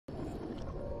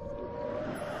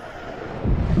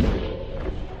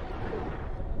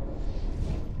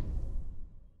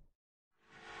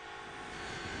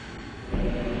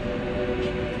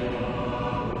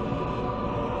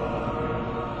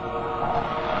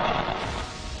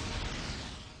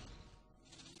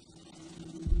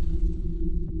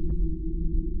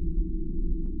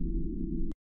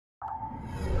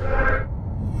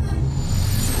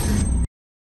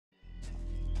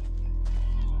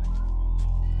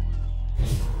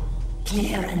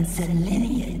Clearance and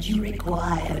lineage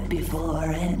required before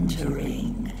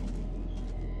entering.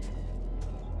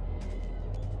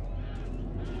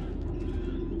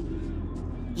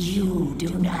 You do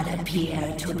not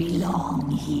appear to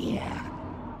belong here.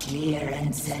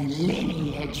 Clearance and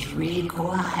lineage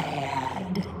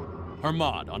required.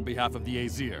 Hermod, on behalf of the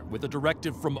Aesir, with a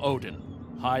directive from Odin.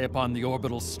 High upon the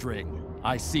orbital string,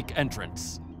 I seek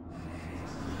entrance.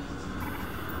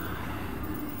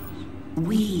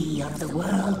 We of the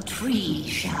World Tree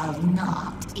shall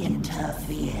not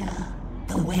interfere.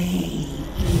 The way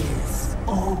is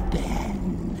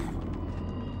open.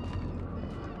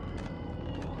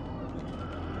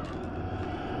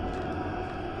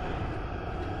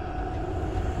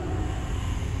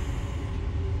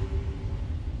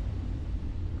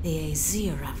 The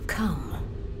Aesir have come.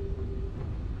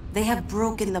 They have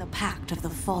broken the Pact of the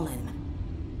Fallen.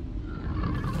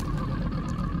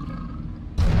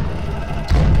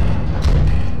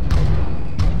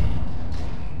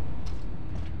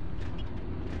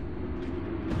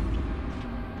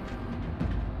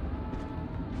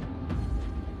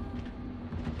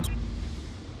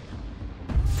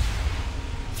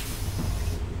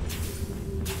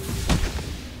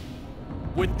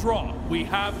 Withdraw. We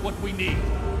have what we need.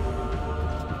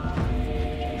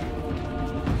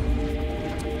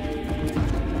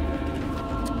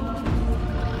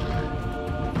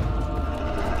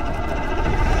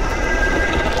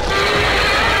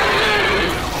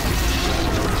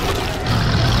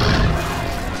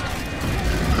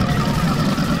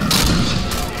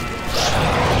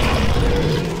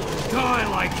 Die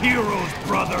like heroes,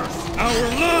 brothers! Our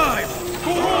lives for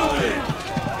Odin!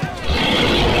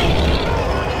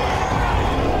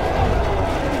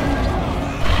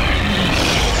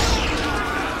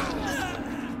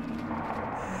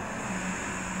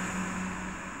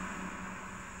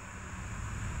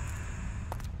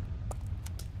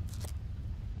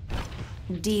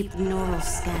 Deep neural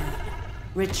scan.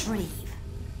 Retrieve.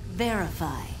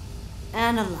 Verify.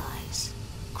 Analyze.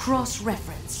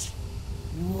 Cross-reference.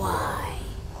 Why?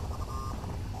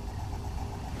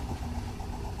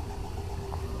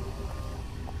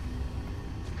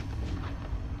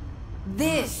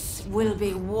 This will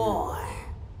be war.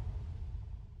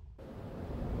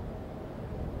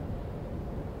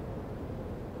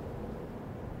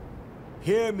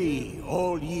 Hear me,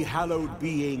 all ye hallowed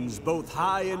beings, both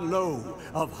high and low,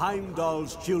 of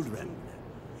Heimdall's children.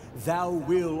 Thou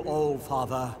will,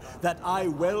 All-Father, that I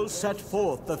well set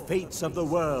forth the fates of the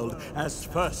world, as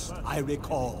first I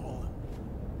recall.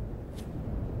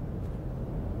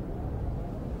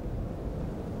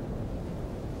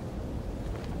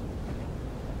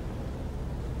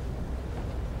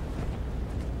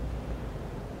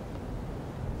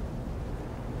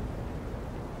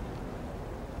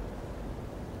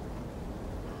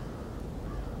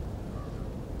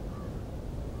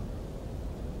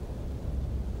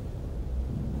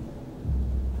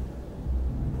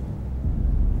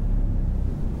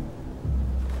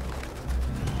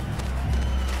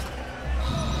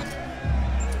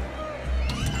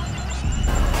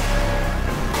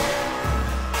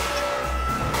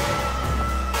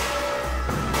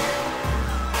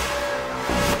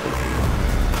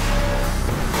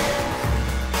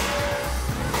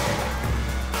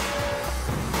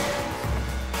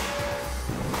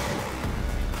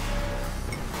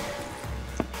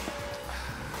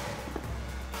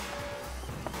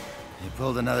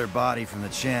 Pulled another body from the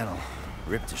channel,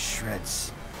 ripped to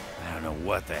shreds. I don't know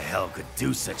what the hell could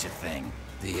do such a thing.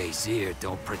 The Aesir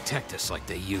don't protect us like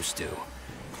they used to.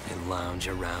 They lounge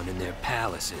around in their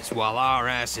palaces while our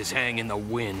asses hang in the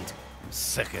wind. I'm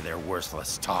sick of their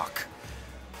worthless talk.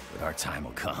 But our time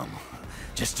will come.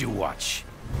 Just you watch.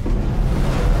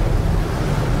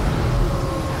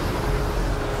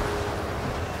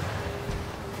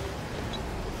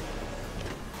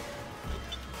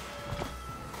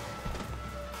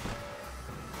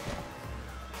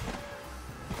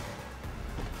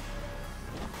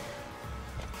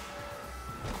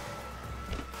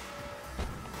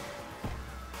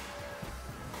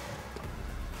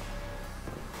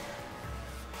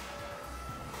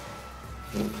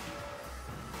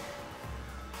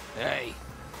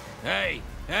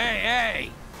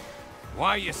 Hey! Why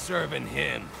are you serving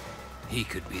him? He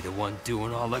could be the one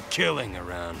doing all the killing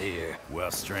around here.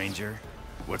 Well, stranger,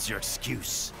 what's your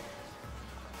excuse?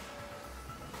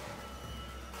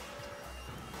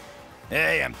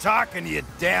 Hey, I'm talking to you,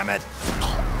 damn it!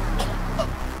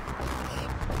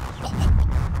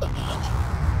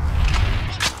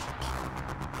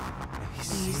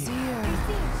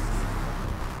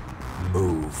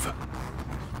 Move.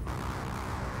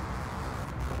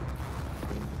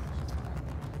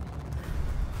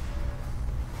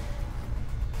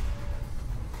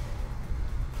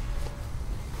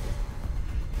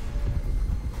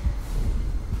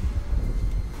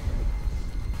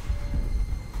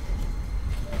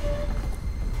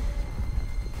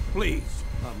 Please,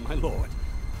 my lord.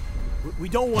 We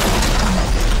don't want...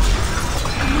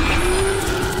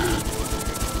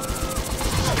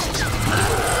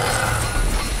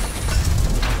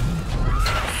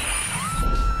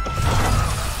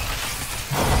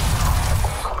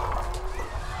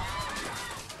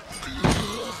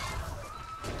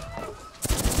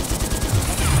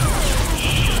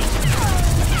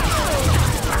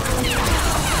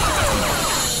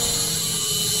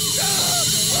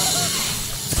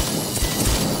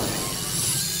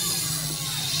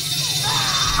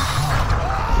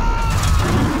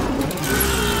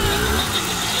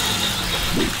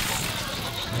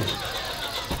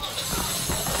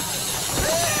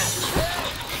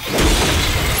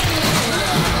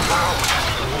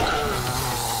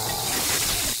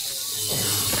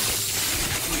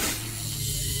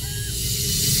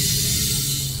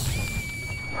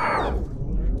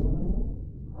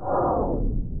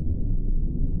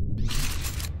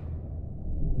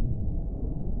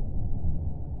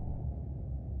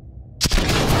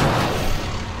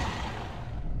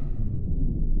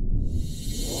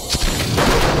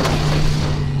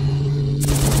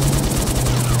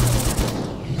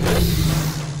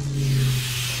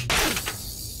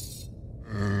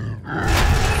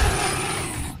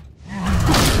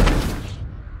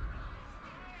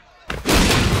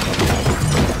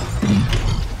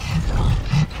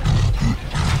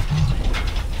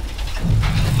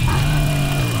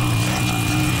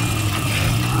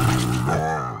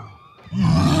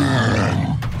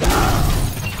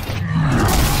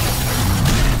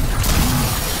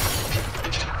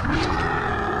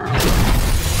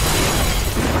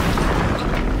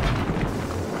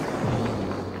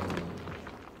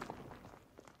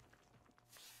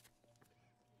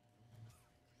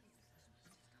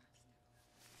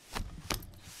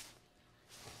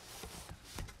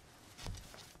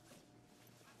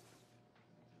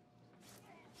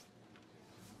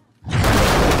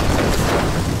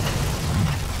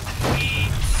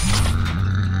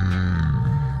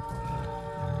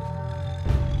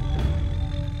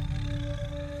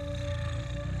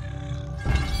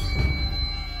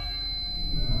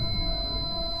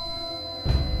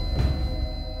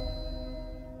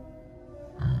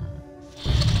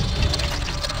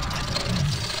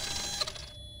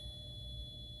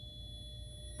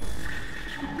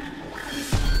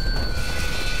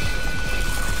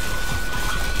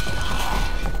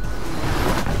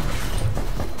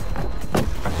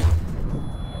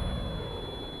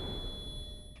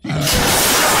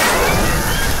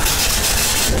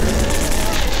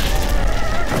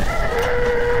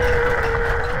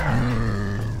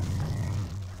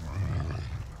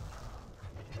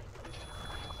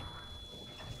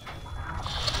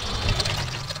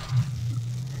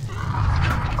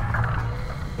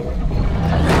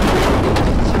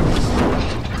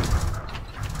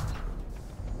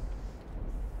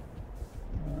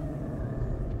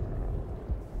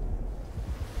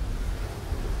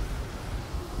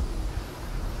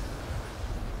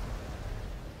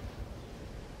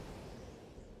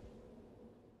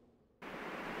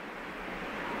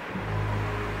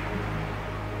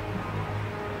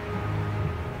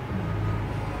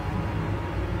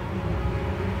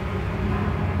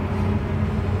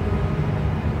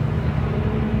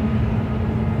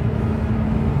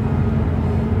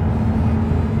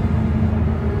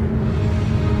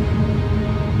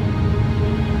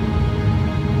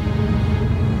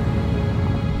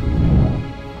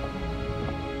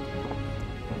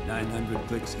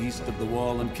 clicks east of the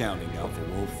wall and counting, Alpha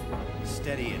Wolf.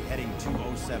 Steady and heading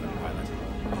 207, pilot.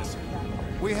 Yes, sir.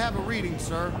 We have a reading,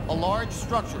 sir. A large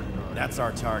structure. That's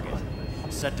our target.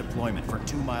 Set deployment for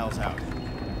 2 miles out.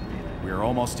 We are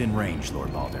almost in range,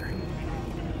 Lord Balder.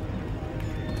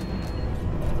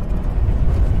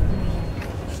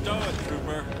 Stow it,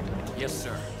 trooper. Yes,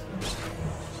 sir.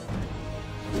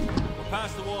 We're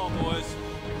past the wall, boys.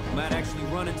 We might actually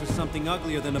run into something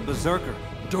uglier than a berserker.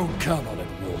 Don't count on it,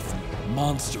 Wolf.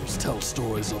 Monsters tell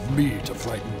stories of me to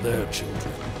frighten their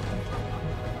children.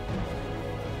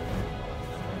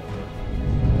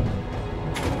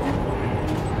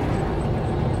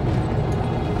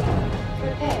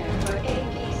 Prepare for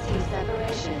APC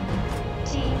separation.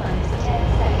 T-minus 10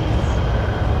 seconds.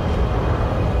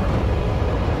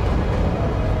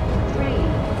 3,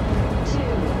 2,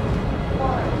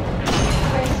 1.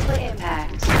 Brace for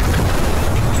impact.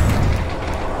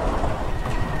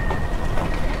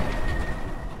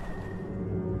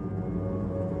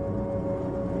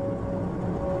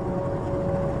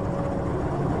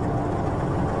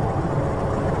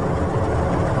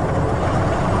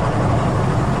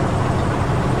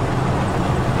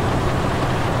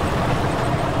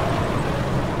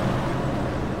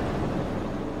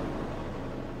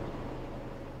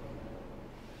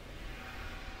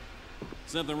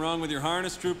 Something wrong with your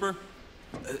harness, Trooper?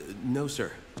 No,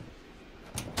 sir.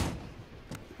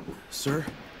 Sir?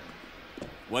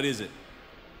 What is it?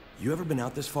 You ever been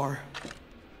out this far?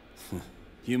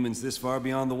 Humans this far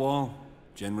beyond the wall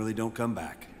generally don't come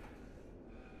back.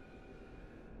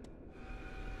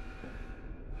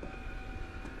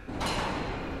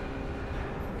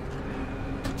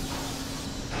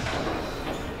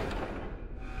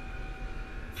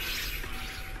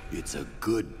 It's a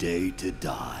good day to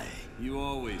die. You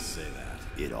always say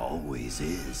that. It always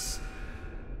is.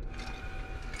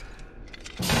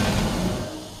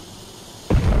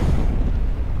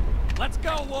 Let's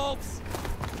go, wolves!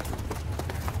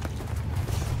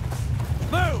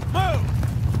 Move! Move!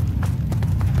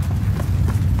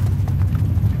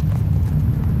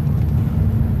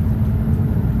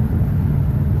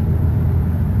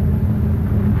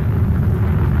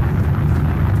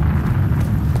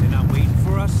 They're not waiting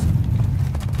for us?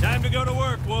 Time to go to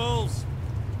work, wolves!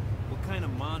 What kind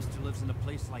of monster lives in a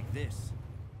place like this?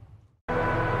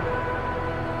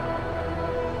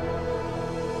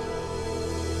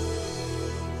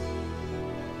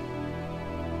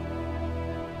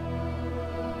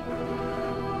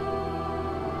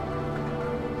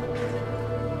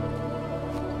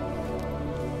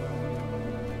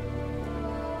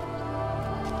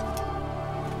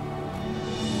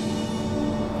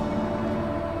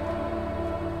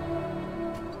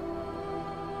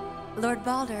 Lord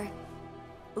Balder,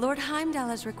 Lord Heimdall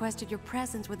has requested your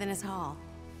presence within his hall.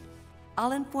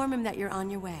 I'll inform him that you're on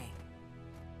your way.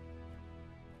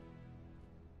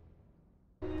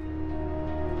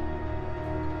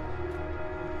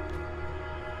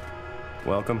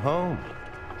 Welcome home.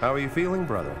 How are you feeling,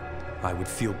 brother? I would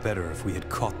feel better if we had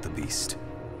caught the beast.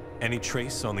 Any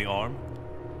trace on the arm?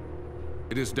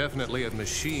 It is definitely of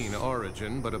machine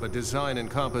origin, but of a design and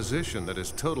composition that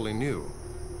is totally new.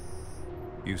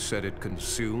 You said it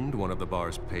consumed one of the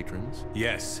bar's patrons?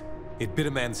 Yes. It bit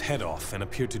a man's head off and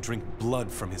appeared to drink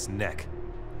blood from his neck.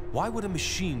 Why would a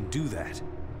machine do that?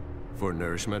 For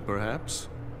nourishment, perhaps?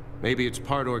 Maybe it's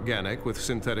part organic with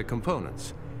synthetic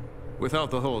components. Without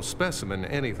the whole specimen,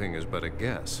 anything is but a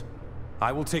guess.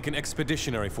 I will take an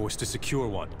expeditionary force to secure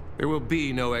one. There will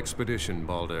be no expedition,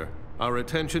 Balder. Our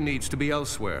attention needs to be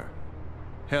elsewhere.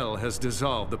 Hell has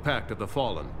dissolved the Pact of the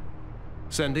Fallen,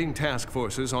 sending task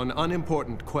forces on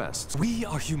unimportant quests. We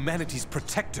are humanity's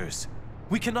protectors.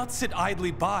 We cannot sit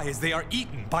idly by as they are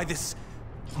eaten by this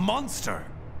monster.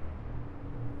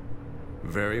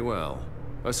 Very well.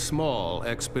 A small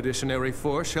expeditionary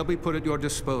force shall be put at your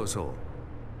disposal.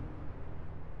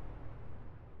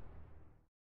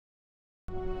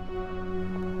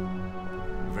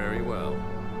 Very well.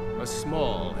 A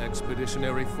small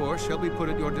expeditionary force shall be put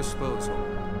at your disposal.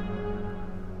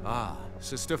 Ah,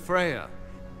 Sister Freya.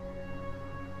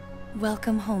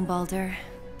 Welcome home, Balder.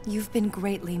 You've been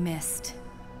greatly missed.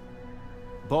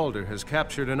 Balder has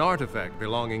captured an artifact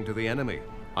belonging to the enemy.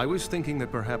 I was thinking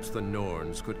that perhaps the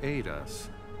Norns could aid us.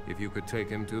 If you could take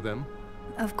him to them?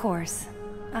 Of course.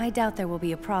 I doubt there will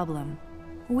be a problem.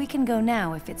 We can go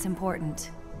now if it's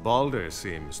important. Balder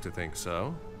seems to think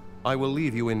so. I will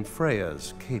leave you in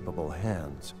Freya's capable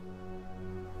hands.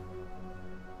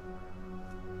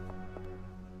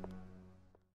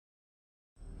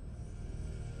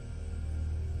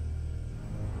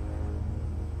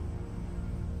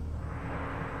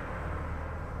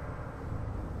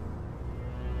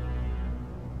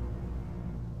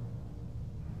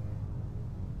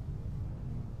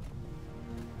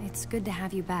 It's good to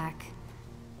have you back.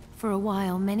 For a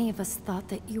while, many of us thought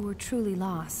that you were truly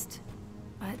lost.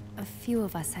 But a few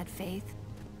of us had faith.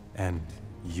 And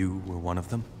you were one of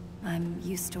them? I'm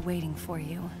used to waiting for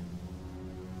you.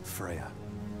 Freya.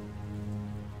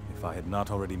 If I had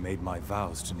not already made my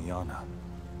vows to Niana.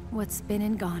 What's been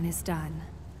and gone is done.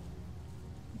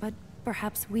 But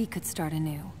perhaps we could start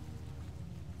anew.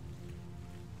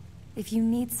 If you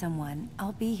need someone,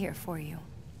 I'll be here for you.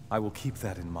 I will keep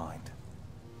that in mind.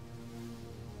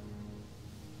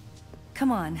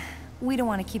 Come on. We don't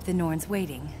want to keep the Norns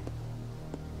waiting.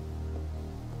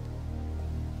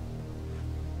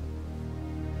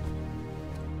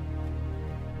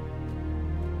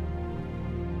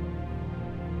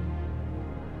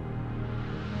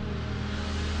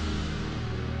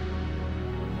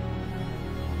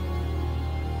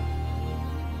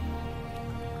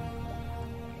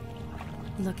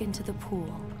 Look into the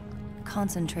pool.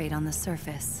 Concentrate on the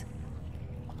surface.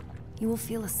 You will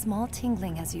feel a small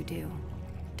tingling as you do.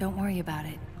 Don't worry about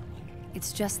it.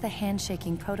 It's just the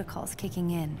handshaking protocols kicking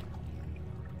in.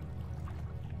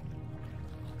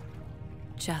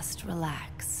 Just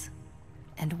relax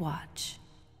and watch.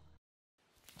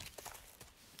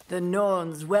 The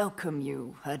Norns welcome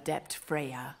you, Adept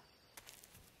Freya.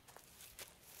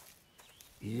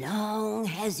 Long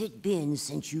has it been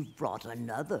since you've brought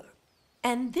another.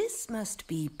 And this must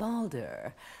be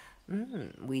Baldur.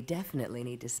 We definitely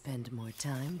need to spend more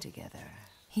time together.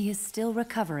 He is still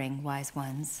recovering, wise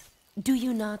ones. Do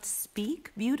you not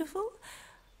speak, beautiful?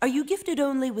 Are you gifted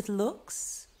only with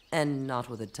looks, and not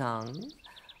with a tongue?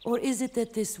 Or is it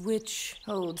that this witch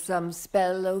holds some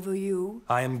spell over you?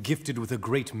 I am gifted with a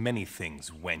great many things,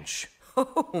 wench.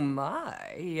 Oh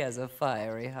my, he has a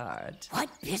fiery heart. What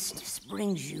business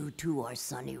brings you to our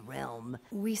sunny realm?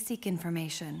 We seek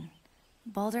information.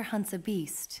 Baldur hunts a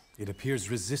beast. It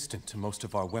appears resistant to most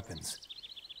of our weapons.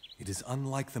 It is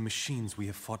unlike the machines we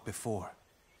have fought before.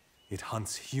 It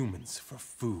hunts humans for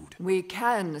food. We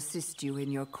can assist you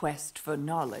in your quest for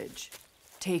knowledge.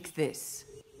 Take this.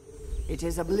 It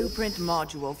is a blueprint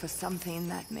module for something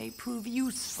that may prove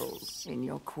useful in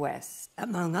your quest.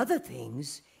 Among other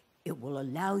things, it will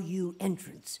allow you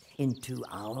entrance into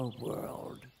our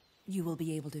world. You will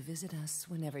be able to visit us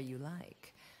whenever you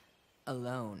like.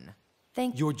 Alone.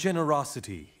 Your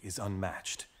generosity is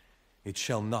unmatched. It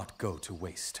shall not go to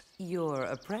waste. Your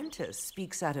apprentice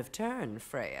speaks out of turn,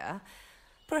 Freya.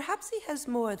 Perhaps he has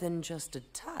more than just a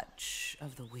touch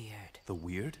of the weird. The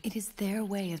weird? It is their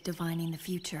way of divining the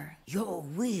future. Your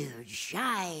weird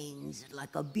shines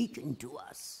like a beacon to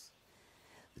us.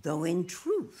 Though in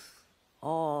truth,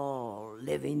 all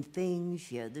living things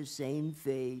share the same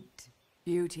fate.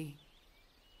 Beauty.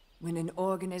 When an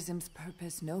organism's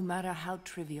purpose, no matter how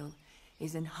trivial,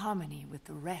 is in harmony with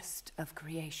the rest of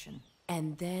creation.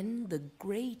 And then the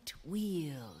great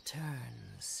wheel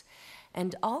turns,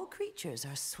 and all creatures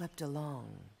are swept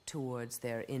along towards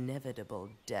their inevitable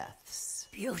deaths.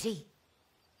 Beauty,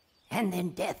 and then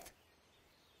death.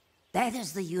 That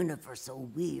is the universal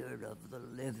weird of the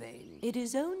living. It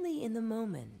is only in the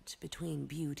moment between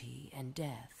beauty and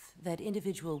death that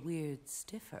individual weirds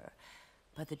differ,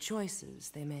 by the choices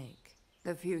they make.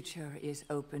 The future is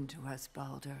open to us,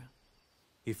 Baldur.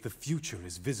 If the future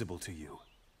is visible to you,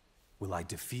 will I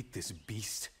defeat this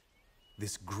beast?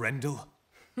 This Grendel?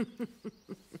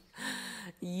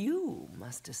 You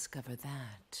must discover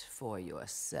that for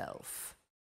yourself.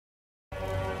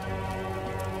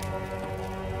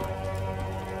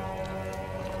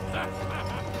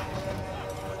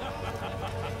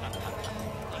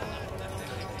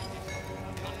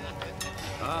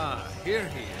 Here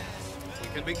he is. We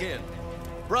can begin.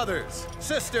 Brothers,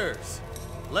 sisters,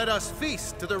 let us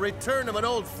feast to the return of an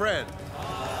old friend.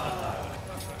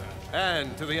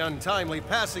 And to the untimely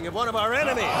passing of one of our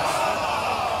enemies.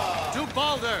 To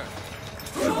Baldur!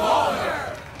 To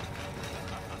Baldur!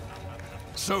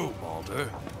 So, Baldur,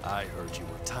 I heard you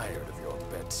were tired of your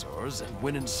bed sores and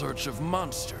went in search of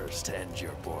monsters to end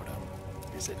your boredom.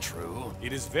 Is it true?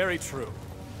 It is very true.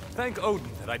 Thank Odin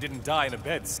that I didn't die in a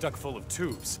bed stuck full of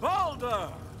tubes. Baldur!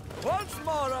 Once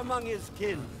more among his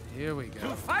kin. Here we go.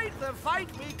 To fight the fight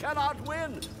we cannot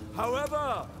win.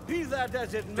 However, be that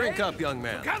as it may. Drink up, young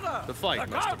man. Together, The fight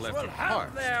must have left will your have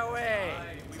heart. their way.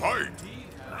 Fight!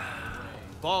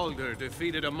 Baldur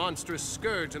defeated a monstrous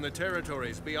scourge in the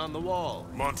territories beyond the wall.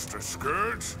 Monster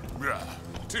scourge? Yeah,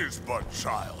 'tis but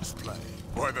child's play.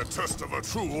 Why, the test of a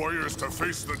true warrior is to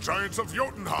face the giants of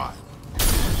Jotunheim.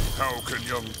 How can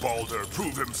young Baldur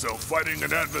prove himself fighting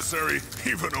an adversary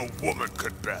even a woman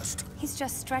could best? He's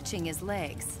just stretching his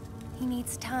legs. He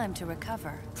needs time to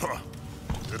recover. Huh.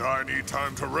 Did I need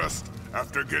time to rest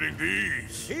after getting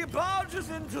these? He barges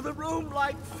into the room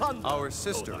like thunder. Our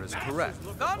sister is correct.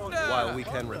 Thunder! While we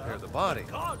can repair the body,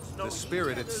 the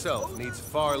spirit itself needs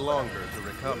far longer to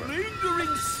recover.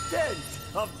 Lingering stench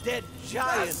of dead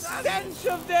giants. Stench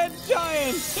of dead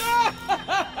giants!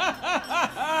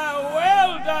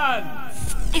 Well done!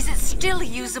 Is it still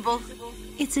usable?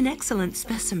 It's an excellent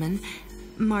specimen.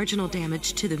 Marginal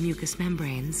damage to the mucous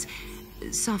membranes.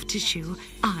 Soft tissue,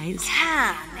 eyes.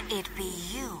 Can it be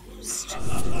used?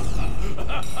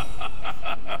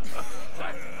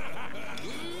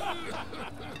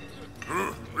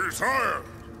 Retire!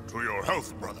 To your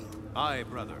health, brother. Aye,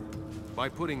 brother. By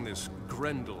putting this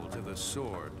Grendel to the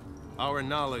sword, our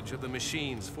knowledge of the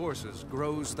machine's forces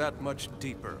grows that much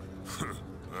deeper.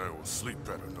 I will sleep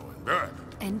better knowing that.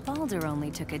 And Baldur only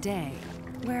took a day,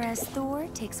 whereas Thor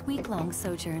takes week-long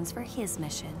sojourns for his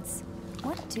missions.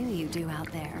 What do you do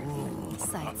out there?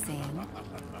 Sightseeing.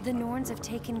 The Norns have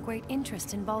taken great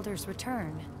interest in Baldur's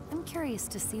return. I'm curious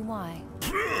to see why.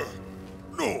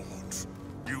 Norns!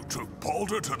 You took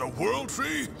Baldur to the World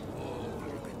Tree?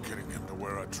 You'll be getting him to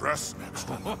wear a dress next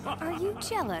one. Are you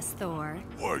jealous, Thor?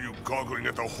 Why are you goggling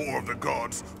at the whore of the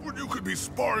gods when you could be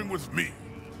sparring with me?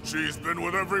 She's been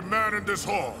with every man in this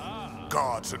hall.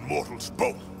 Gods and mortals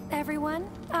both. Everyone?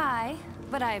 Aye.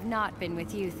 But I have not been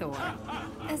with you, Thor.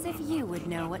 As if you would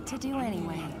know what to do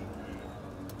anyway.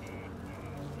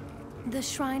 The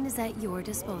shrine is at your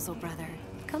disposal, brother.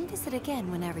 Come visit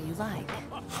again whenever you like.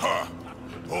 Ha!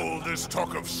 All this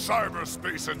talk of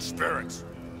cyberspace and spirits.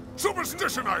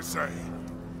 Superstition, I say.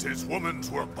 'Tis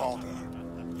woman's work, Baldur.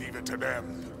 Leave it to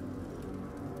them.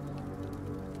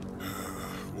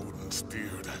 Woden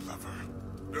speared, I love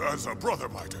her. As a brother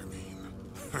might, I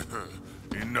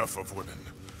mean. Enough of women.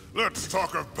 Let's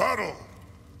talk of battle!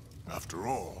 After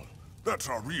all, that's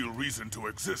our real reason to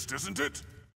exist, isn't it?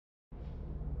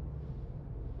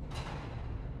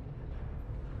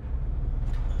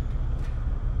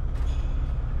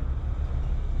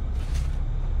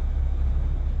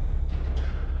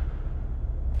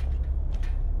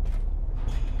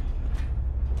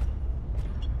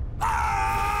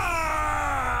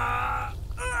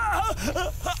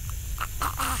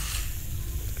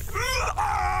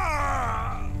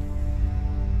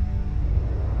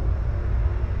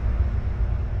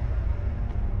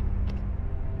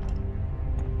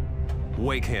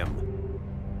 Wake him.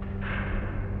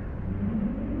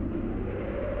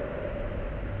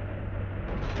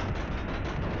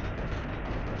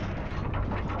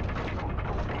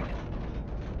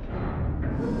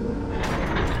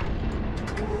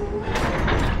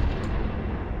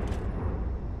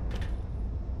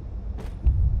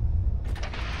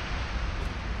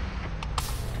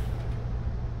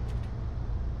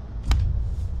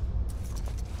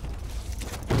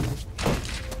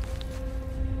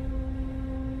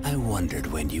 I wondered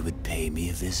when you would pay me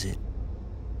a visit.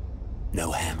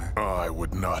 No hammer? I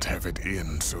would not have it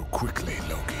in so quickly,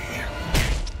 Loki.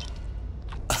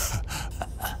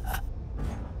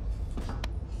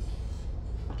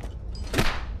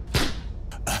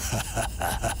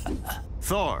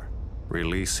 Thor!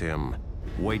 Release him.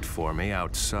 Wait for me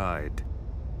outside.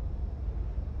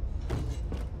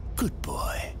 Good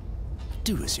boy.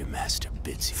 Do as your master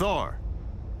bids you. Thor!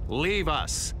 Leave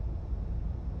us!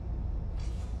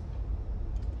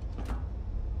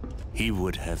 He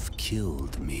would have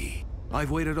killed me.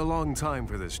 I've waited a long time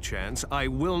for this chance. I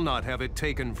will not have it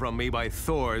taken from me by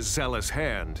Thor's zealous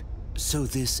hand. So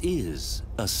this is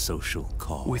a social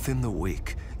call? Within the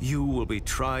week, you will be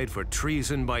tried for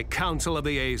treason by Council of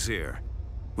the Aesir.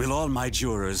 Will all my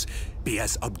jurors be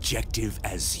as objective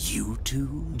as you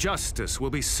two? Justice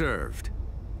will be served.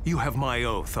 You have my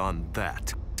oath on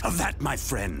that. Of that, my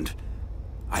friend,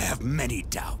 I have many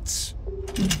doubts.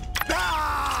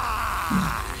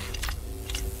 Ah!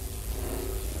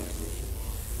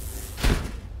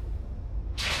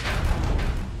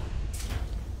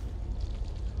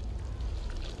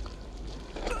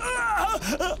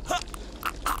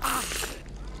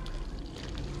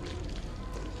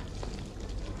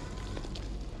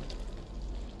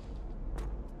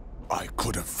 I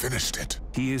could have finished it.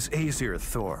 He is Aesir,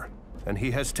 Thor, and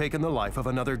he has taken the life of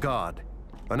another god.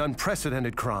 An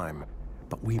unprecedented crime.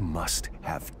 But we must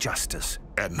have justice.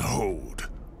 And Hode?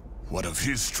 What of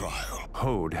his trial?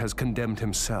 Hode has condemned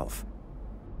himself.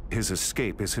 His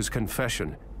escape is his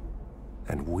confession,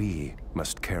 and we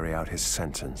must carry out his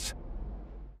sentence.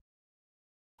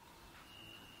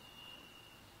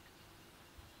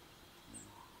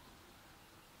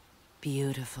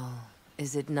 Beautiful,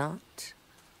 is it not?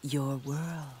 Your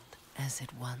world, as it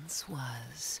once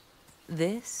was.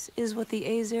 This is what the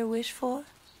Aesir wish for?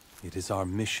 It is our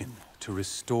mission to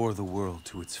restore the world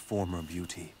to its former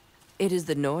beauty. It is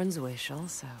the Norn's wish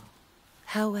also.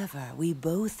 However, we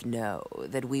both know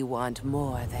that we want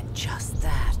more than just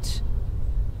that.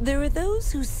 There are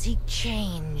those who seek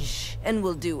change and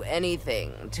will do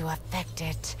anything to affect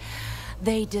it.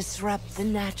 They disrupt the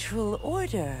natural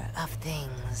order of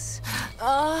things.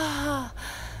 Ah!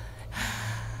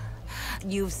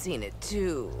 You've seen it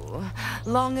too.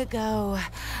 Long ago,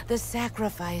 the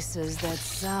sacrifices that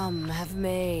some have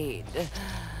made.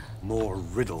 More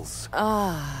riddles.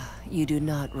 Ah, you do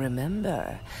not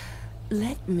remember.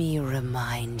 Let me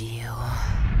remind you.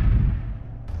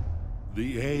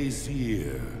 The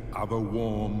Aesir are the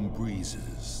warm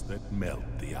breezes that melt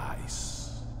the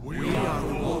ice. We are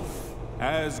the wolf.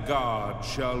 Asgard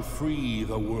shall free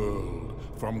the world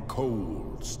from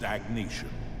cold stagnation.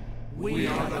 We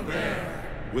are the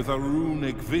bear. With a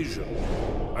runic vision,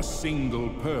 a single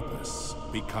purpose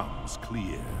becomes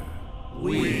clear.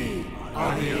 We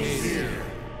are the Aesir.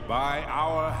 By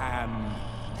our hand,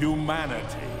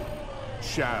 humanity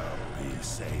shall be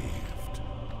saved.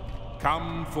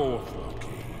 Come forth,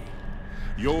 Loki.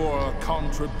 Your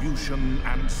contribution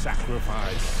and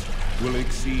sacrifice will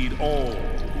exceed all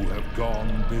who have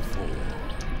gone before.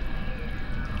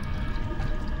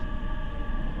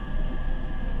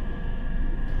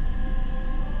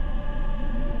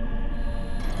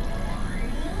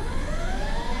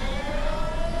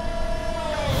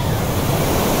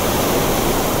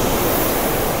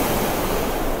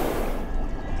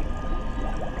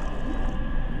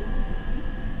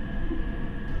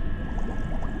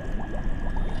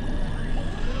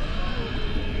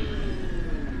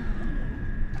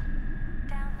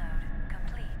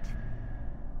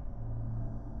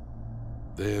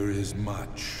 There is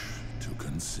much to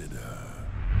consider.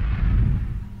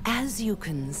 As you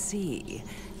can see,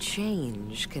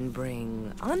 change can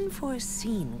bring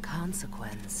unforeseen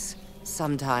consequence.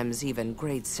 Sometimes even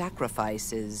great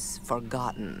sacrifice is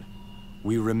forgotten.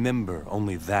 We remember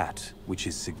only that which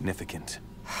is significant.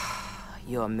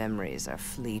 Your memories are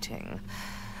fleeting.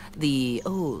 The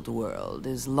old world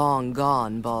is long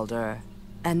gone, Baldur,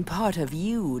 and part of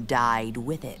you died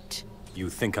with it.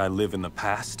 You think I live in the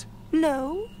past?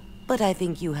 No, but I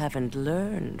think you haven't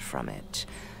learned from it.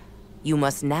 You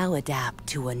must now adapt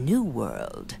to a new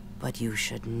world, but you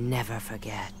should never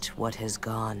forget what has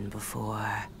gone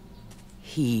before.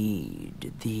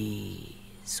 Heed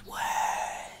these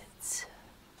words.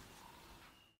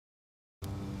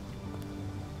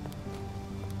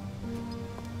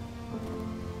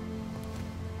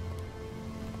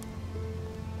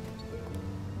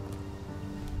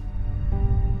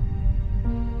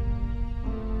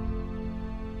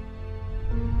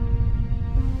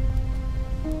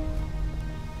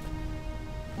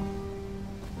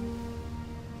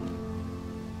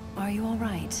 Are you all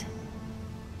right?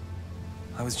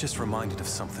 I was just reminded of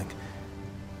something.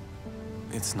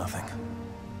 It's nothing.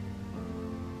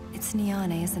 It's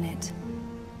Niane, isn't it?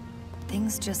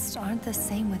 Things just aren't the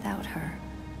same without her.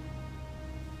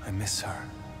 I miss her.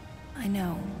 I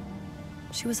know.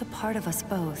 She was a part of us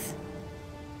both.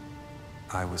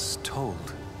 I was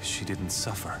told she didn't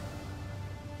suffer.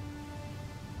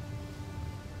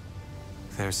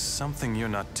 There's something you're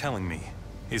not telling me,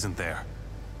 isn't there?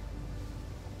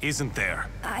 Isn't there?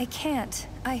 I can't.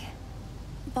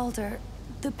 Baldur,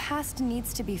 the past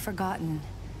needs to be forgotten.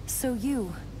 So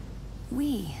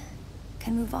we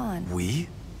can move on. We?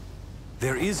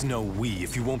 There is no we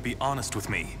if you won't be honest with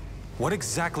me. What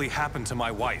exactly happened to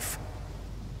my wife?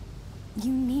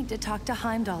 You need to talk to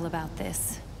Heimdall about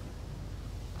this.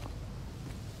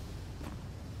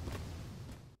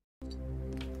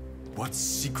 What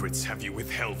secrets have you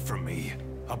withheld from me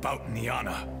about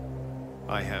Niana?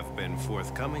 I have been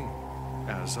forthcoming,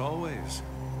 as always.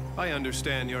 I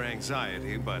understand your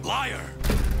anxiety, but... Liar!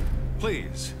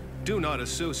 Please, do not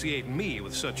associate me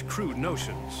with such crude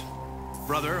notions.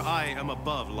 Brother, I am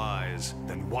above lies.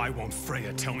 Then why won't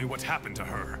Freya tell me what happened to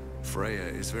her? Freya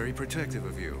is very protective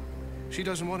of you. She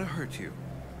doesn't want to hurt you.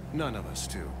 None of us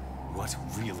do. What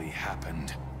really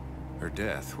happened? Her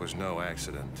death was no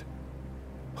accident.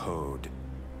 Hode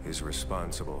is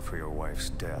responsible for your wife's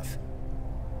death.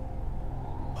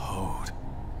 Hode?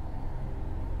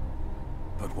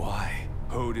 But why?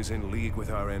 Hode is in league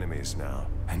with our enemies now.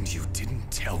 And you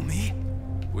didn't tell me?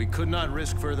 We could not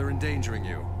risk further endangering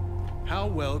you. How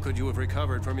well could you have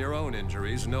recovered from your own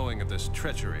injuries knowing of this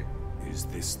treachery? Is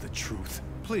this the truth?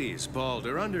 Please,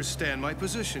 Baldur, understand my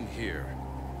position here.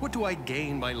 What do I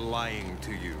gain by lying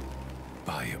to you?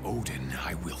 By Odin,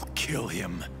 I will kill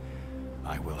him.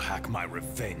 I will hack my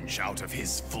revenge out of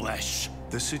his flesh.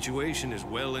 The situation is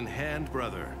well in hand,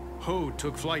 brother. Hode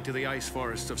took flight to the ice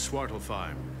forest of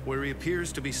Svartalfheim, where he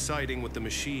appears to be siding with the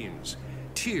machines.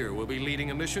 Tyr will be leading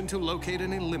a mission to locate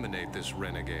and eliminate this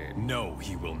renegade. No,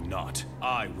 he will not.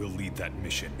 I will lead that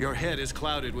mission. Your head is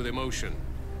clouded with emotion.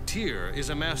 Tyr is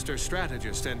a master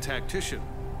strategist and tactician.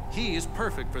 He is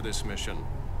perfect for this mission.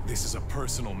 This is a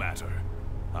personal matter.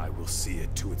 I will see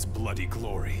it to its bloody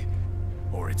glory,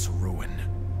 or its ruin.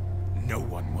 No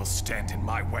one will stand in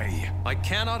my way. I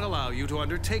cannot allow you to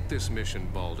undertake this mission,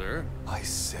 Baldur. I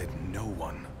said no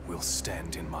one will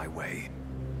stand in my way.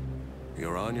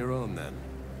 You're on your own, then.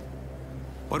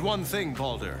 But one thing,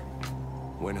 Baldur.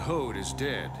 When Hode is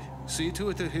dead, see to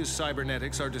it that his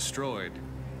cybernetics are destroyed.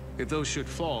 If those should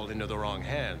fall into the wrong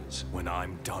hands... When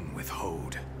I'm done with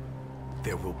Hode,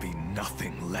 there will be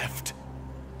nothing left.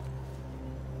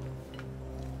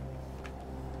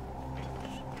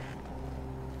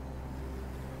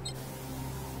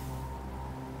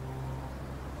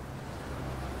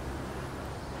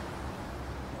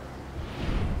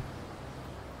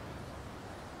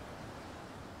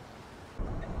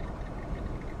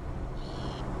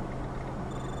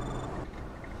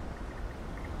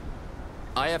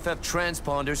 IFF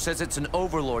transponder says it's an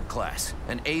Overlord class,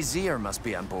 and Azir must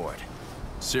be on board.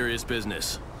 Serious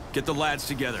business. Get the lads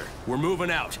together. We're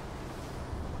moving out.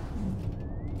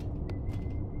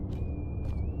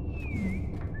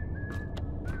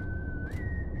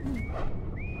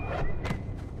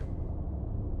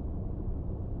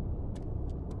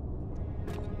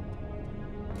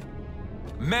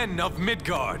 Men of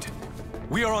Midgard,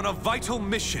 we are on a vital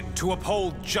mission to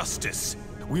uphold justice.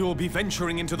 We will be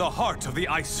venturing into the heart of the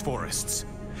ice forests,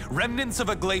 remnants of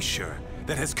a glacier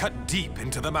that has cut deep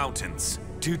into the mountains.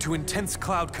 Due to intense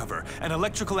cloud cover and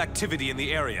electrical activity in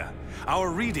the area,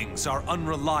 our readings are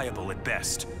unreliable at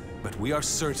best. But we are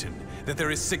certain that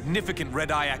there is significant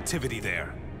Red-Eye activity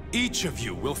there. Each of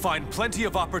you will find plenty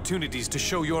of opportunities to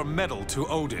show your mettle to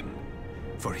Odin,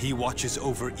 for he watches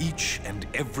over each and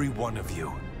every one of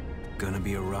you. Gonna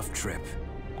be a rough trip.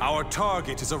 Our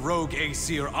target is a rogue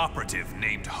Aesir operative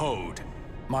named Hode.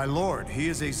 My lord, he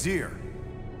is Aesir.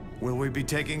 Will we be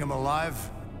taking him alive?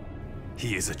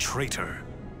 He is a traitor.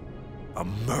 A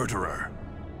murderer.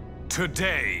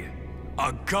 Today,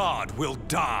 a god will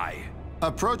die.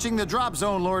 Approaching the drop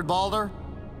zone, Lord Balder.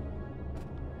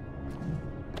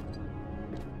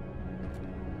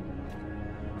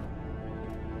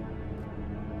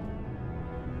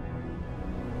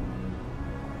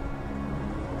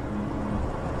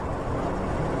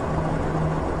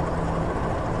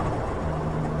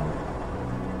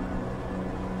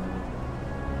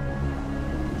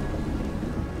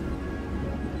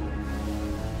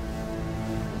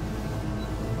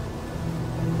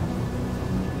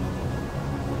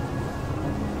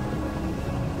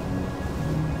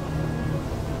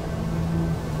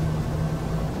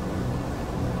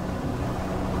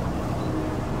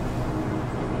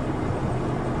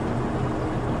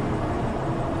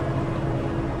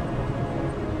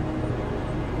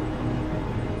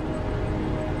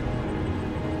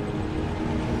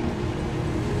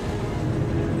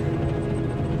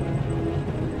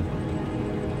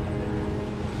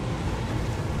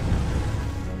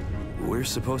 We're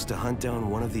supposed to hunt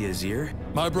down one of the Aesir?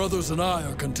 My brothers and I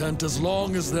are content as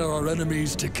long as there are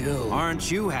enemies to kill. Aren't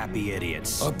you happy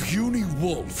idiots? A puny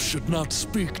wolf should not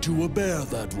speak to a bear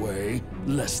that way,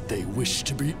 lest they wish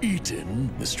to be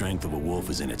eaten. The strength of a wolf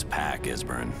is in its pack,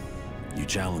 Esbern. You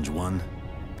challenge one,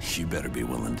 you better be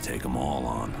willing to take them all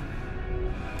on.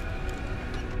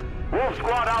 Wolf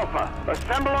Squad Alpha,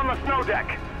 assemble on the snow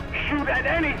deck. Shoot at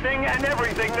anything and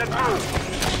everything that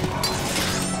moves.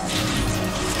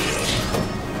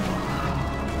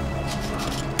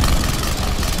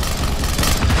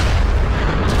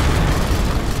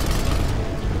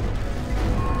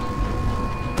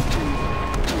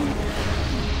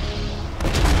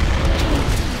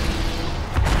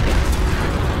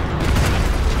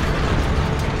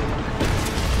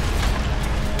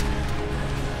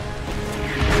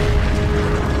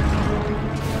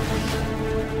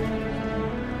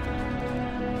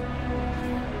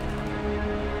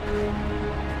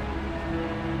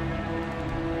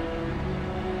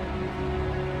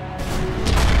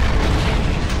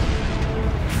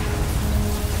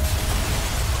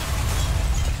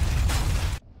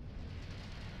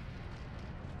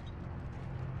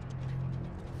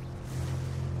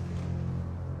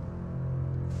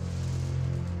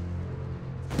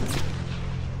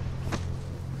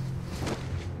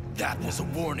 That was a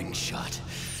warning shot.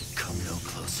 Come no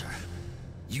closer.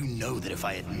 You know that if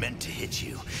I had meant to hit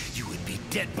you, you would be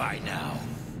dead by now.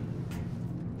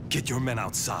 Get your men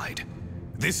outside.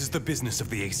 This is the business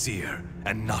of the Aesir,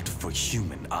 and not for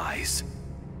human eyes.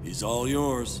 He's all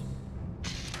yours.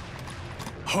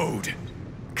 Hode,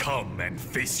 come and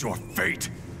face your fate.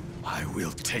 I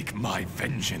will take my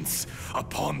vengeance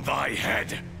upon thy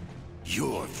head.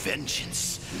 Your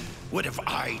vengeance? What have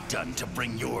I done to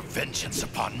bring your vengeance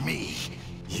upon me?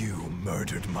 You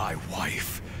murdered my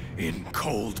wife in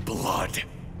cold blood.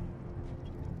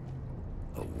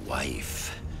 A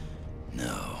wife?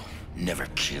 No, never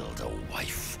killed a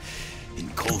wife. In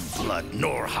cold blood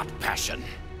nor hot passion.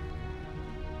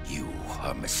 You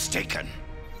are mistaken.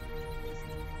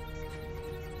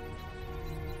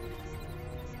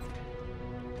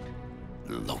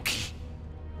 Loki.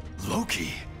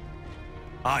 Loki?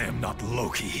 I am not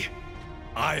Loki.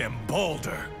 I am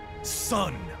Balder,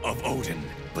 son of Odin.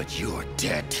 But you're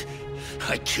dead.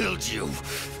 I killed you.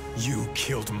 You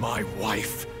killed my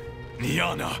wife,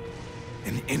 Niana,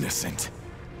 an innocent.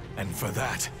 And for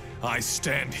that, I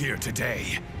stand here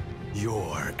today,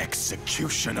 your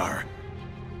executioner.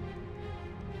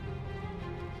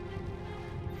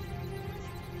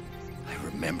 I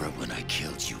remember when I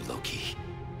killed you, Loki.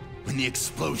 When the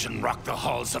explosion rocked the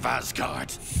halls of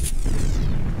Asgard.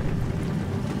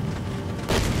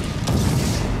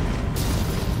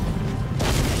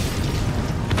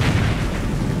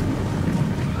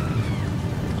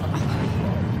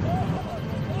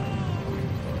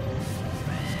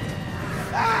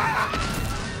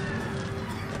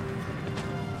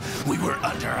 We were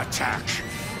under attack.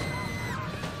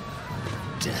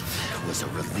 Death was a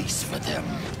release for them.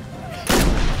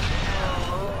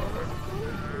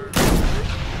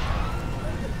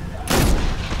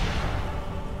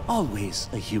 Always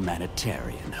a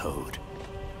humanitarian, Hode.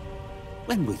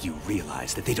 When will you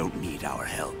realize that they don't need our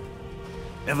help?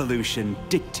 Evolution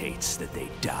dictates that they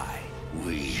die.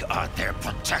 We are their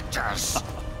protectors.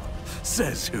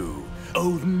 Says who?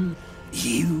 Odin?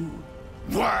 You?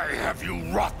 Why have you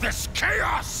wrought this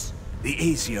chaos? The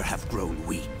Aesir have grown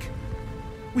weak.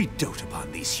 We dote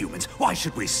upon these humans. Why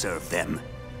should we serve them?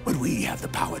 When we have the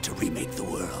power to remake the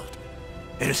world.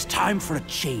 It is time for a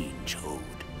change, Hode.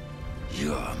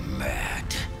 You're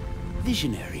mad.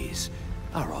 Visionaries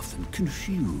are often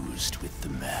confused with the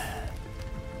mad.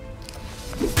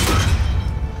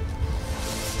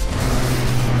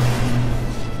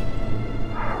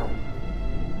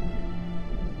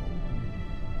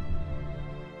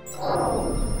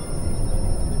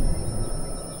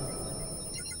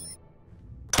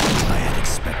 I had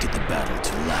expected the battle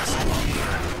to last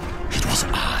longer. It was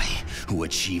I who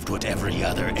achieved what every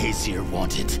other Aesir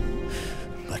wanted,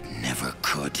 but never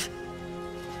could.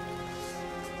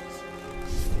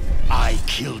 I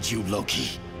killed you,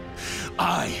 Loki.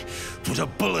 I put a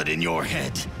bullet in your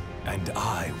head. And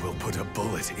I will put a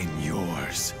bullet in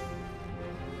yours.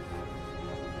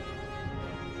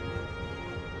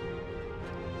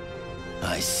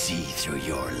 I see through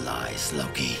your lies,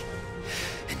 Loki.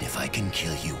 And if I can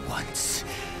kill you once,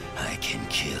 I can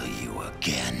kill you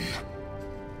again.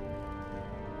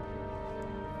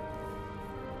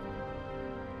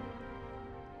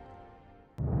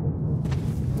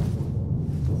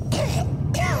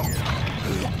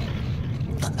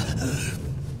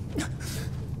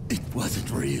 It wasn't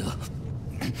real.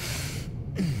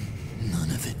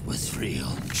 None of it was real.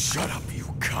 Shut up, you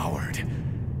coward.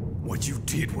 What you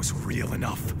did was real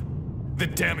enough. The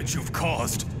damage you've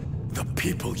caused, the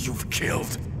people you've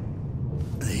killed.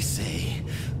 They say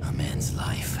a man's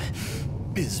life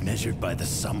is measured by the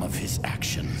sum of his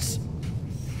actions.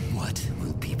 What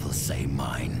will people say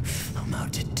mine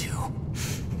amounted to,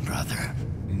 brother?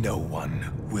 No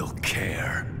one will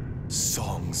care.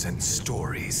 Songs and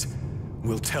stories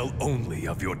will tell only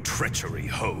of your treachery,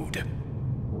 Hode.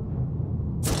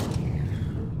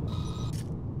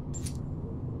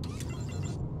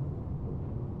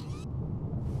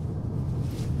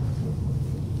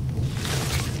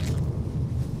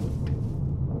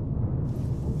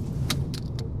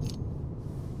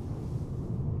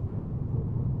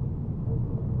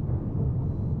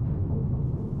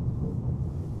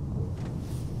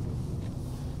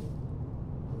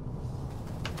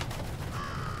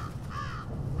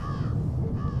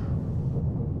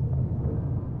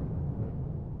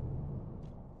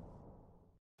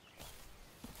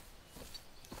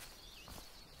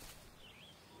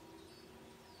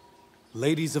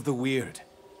 Ladies of the Weird,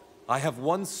 I have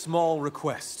one small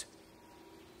request.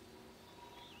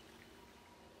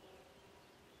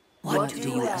 What do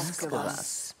you ask of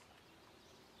us?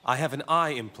 I have an eye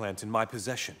implant in my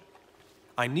possession.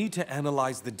 I need to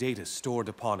analyze the data stored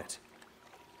upon it.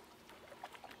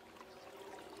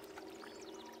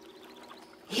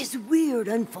 His weird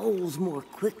unfolds more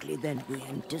quickly than we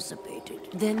anticipated.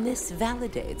 Then this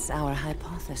validates our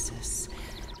hypothesis,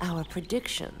 our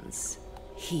predictions.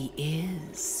 He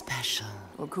is special.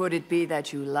 Or could it be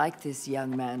that you like this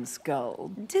young man's skull?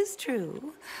 'Tis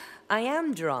true. I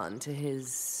am drawn to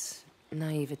his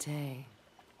naivete.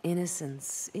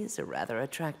 Innocence is a rather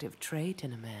attractive trait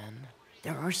in a man.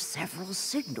 There are several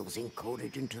signals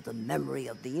encoded into the memory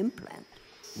of the implant,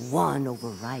 one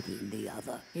overriding the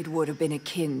other. It would have been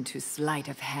akin to sleight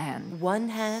of hand. One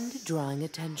hand drawing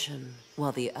attention,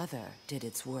 while the other did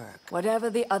its work. Whatever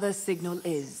the other signal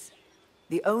is,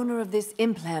 the owner of this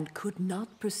implant could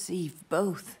not perceive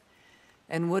both,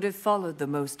 and would have followed the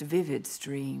most vivid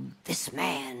stream. This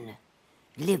man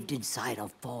lived inside a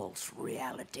false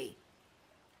reality,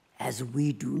 as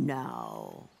we do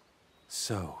now.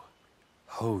 So,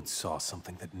 Hode saw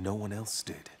something that no one else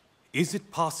did. Is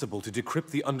it possible to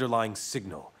decrypt the underlying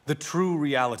signal, the true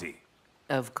reality?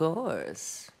 Of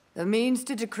course. The means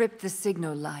to decrypt the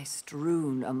signal lie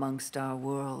strewn amongst our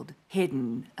world,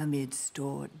 hidden amid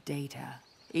stored data.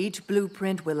 Each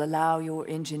blueprint will allow your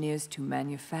engineers to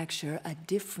manufacture a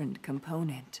different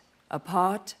component.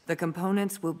 Apart, the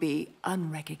components will be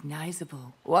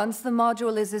unrecognizable. Once the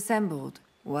module is assembled,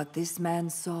 what this man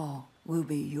saw will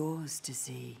be yours to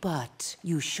see. But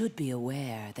you should be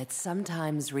aware that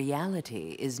sometimes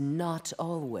reality is not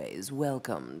always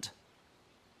welcomed.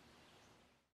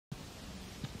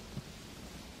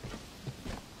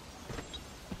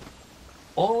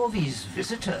 All these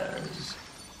visitors.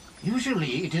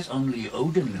 Usually it is only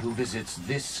Odin who visits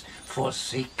this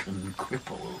forsaken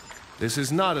cripple. This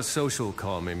is not a social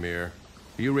call, Mimir.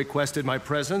 You requested my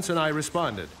presence and I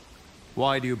responded.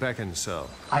 Why do you beckon so?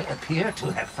 I appear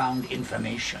to have found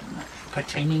information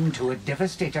pertaining to a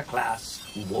Devastator-class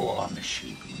war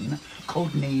machine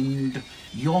codenamed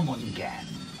Jormungand.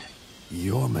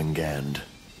 Jormungand.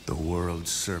 The World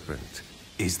Serpent.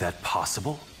 Is that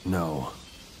possible? No.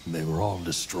 They were all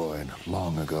destroyed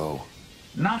long ago.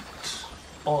 Not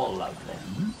all of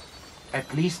them.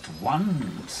 At least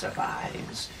one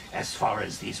survives, as far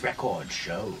as these records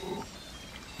show.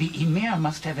 The Ymir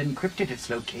must have encrypted its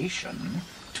location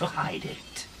to hide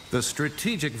it. The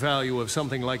strategic value of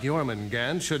something like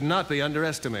Jormungand should not be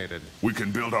underestimated. We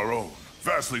can build our own,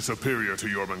 vastly superior to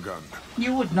Jormungand.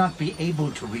 You would not be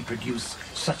able to reproduce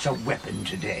such a weapon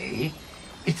today.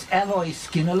 Its alloy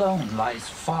skin alone lies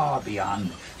far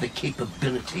beyond the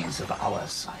capabilities of our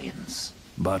science.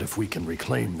 But if we can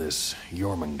reclaim this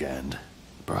Jormungand,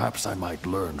 perhaps I might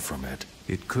learn from it.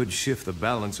 It could shift the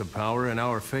balance of power in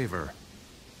our favor.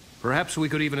 Perhaps we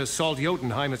could even assault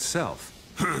Jotunheim itself.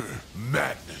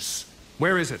 Madness.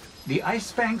 Where is it? The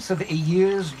ice banks of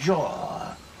Aegir's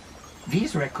Jaw.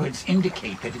 These records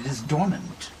indicate that it is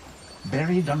dormant.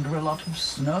 Buried under a lot of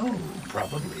snow,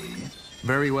 probably.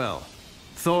 Very well.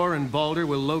 Thor and Balder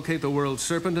will locate the World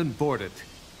Serpent and board it.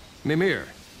 Mimir,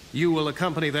 you will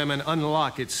accompany them and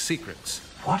unlock its secrets.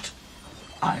 What?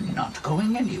 I'm not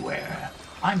going anywhere.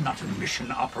 I'm not a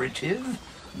mission operative.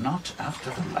 Not after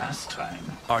the last time.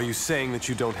 Are you saying that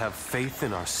you don't have faith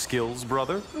in our skills,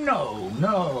 brother? No,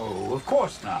 of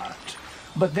course not.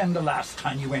 But then the last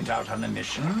time you went out on a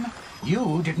mission,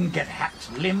 you didn't get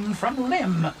hacked limb from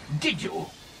limb, did you?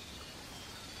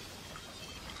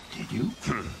 Did you?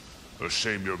 A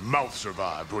shame your mouth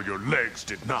survived or your legs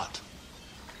did not.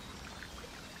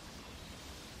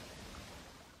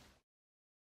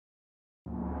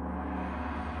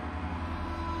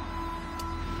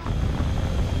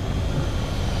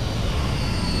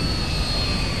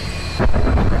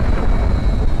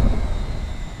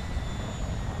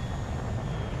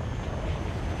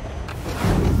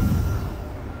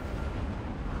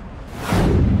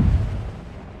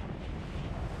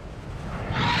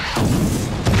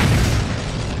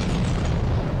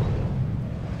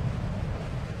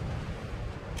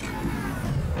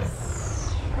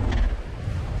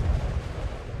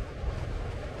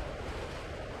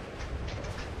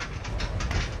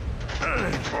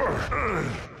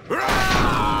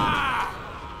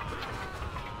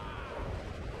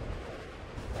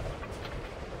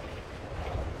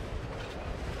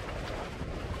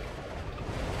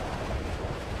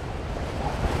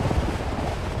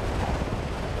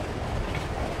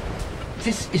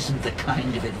 This isn't the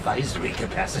kind of advisory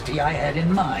capacity I had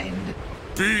in mind.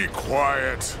 Be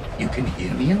quiet. You can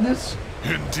hear me in this?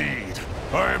 Indeed.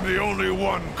 I am the only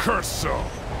one cursed so.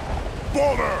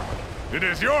 Balder, it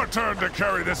is your turn to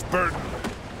carry this burden.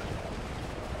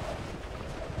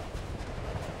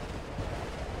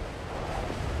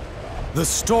 The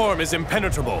storm is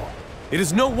impenetrable. It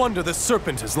is no wonder the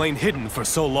serpent has lain hidden for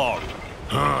so long.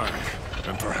 Aye,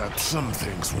 and perhaps some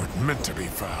things weren't meant to be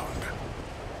found.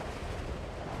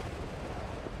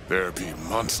 There be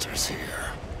monsters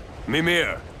here.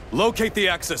 Mimir, locate the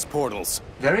access portals.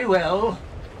 Very well.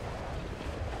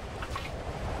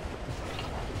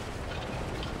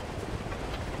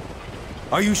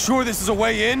 Are you sure this is a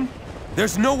way in?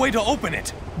 There's no way to open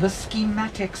it. The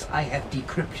schematics I have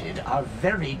decrypted are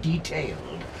very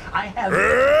detailed. I have...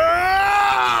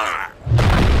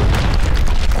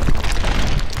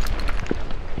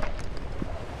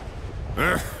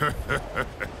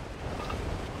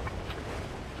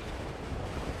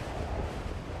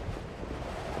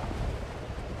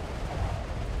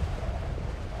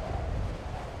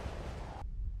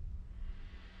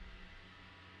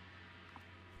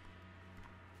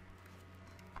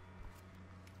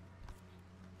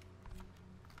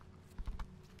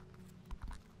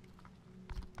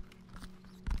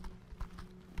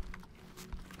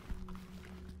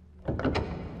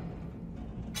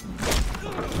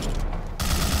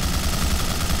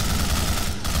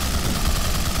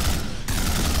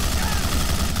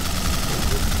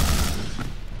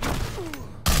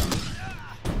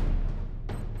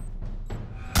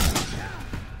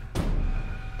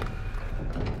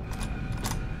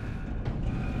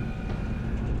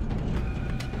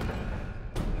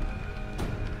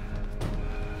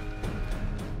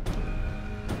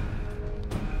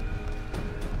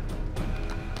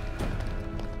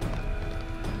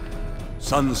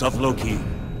 Sons of Loki,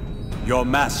 your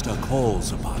master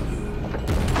calls upon you.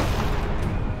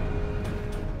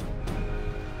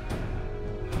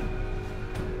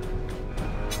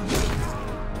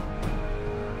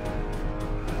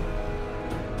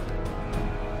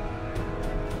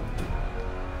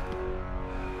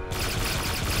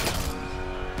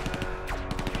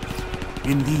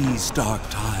 In these dark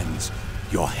times,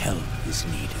 your help is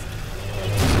needed.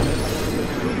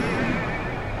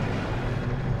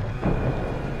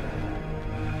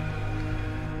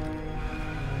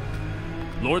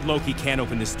 Lord Loki can't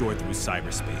open this door through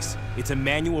cyberspace. It's a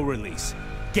manual release.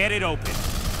 Get it open!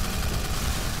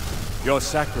 Your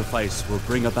sacrifice will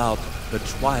bring about the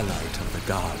twilight of the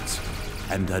gods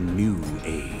and a new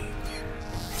age.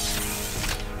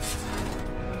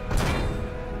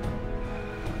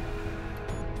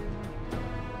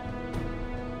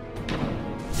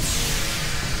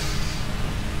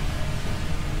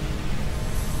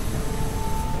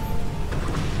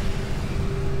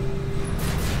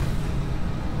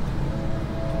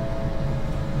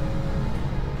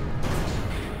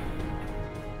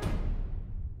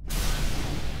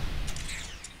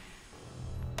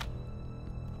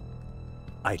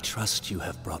 I trust you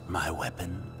have brought my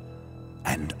weapon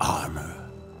and armor.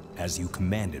 As you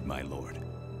commanded, my lord.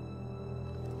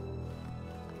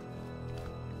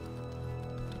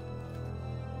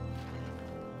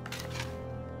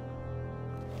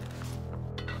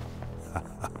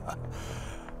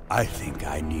 I think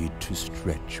I need to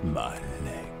stretch my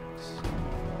legs.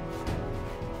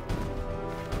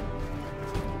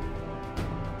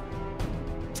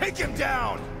 Take him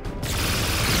down!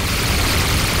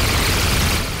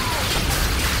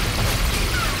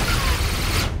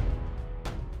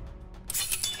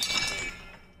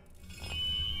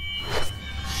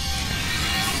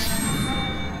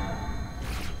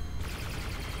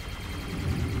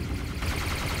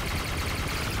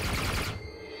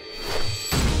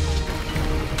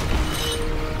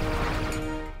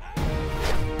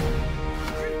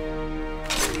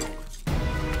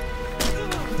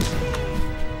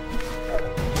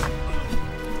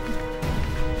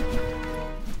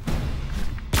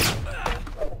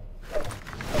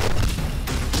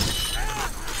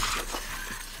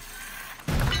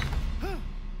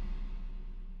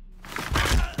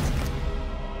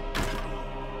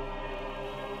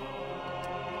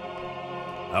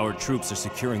 Our troops are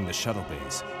securing the shuttle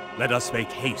bays. Let us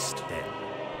make haste, then.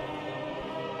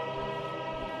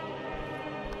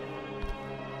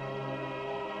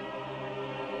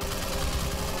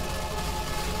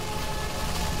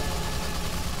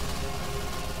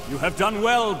 You have done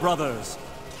well, brothers.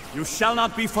 You shall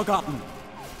not be forgotten.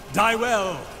 Die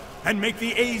well, and make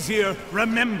the Aesir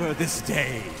remember this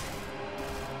day.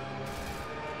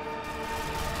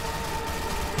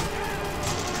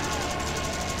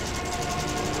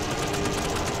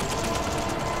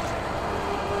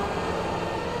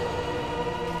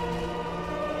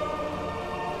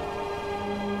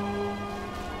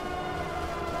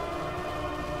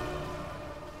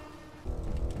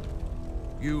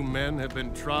 You men have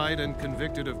been tried and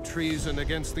convicted of treason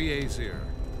against the Aesir.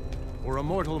 For a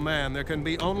mortal man, there can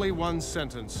be only one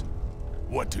sentence.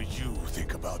 What do you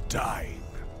think about dying?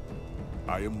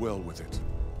 I am well with it.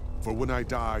 For when I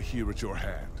die here at your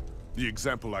hand, the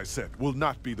example I set will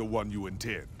not be the one you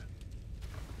intend.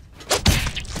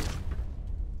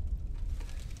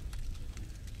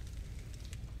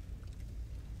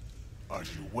 Are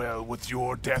you well with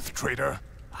your death, traitor?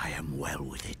 I am well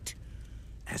with it,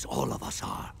 as all of us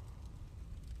are.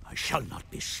 I shall not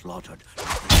be slaughtered.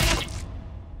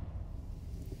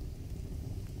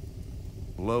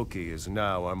 Loki is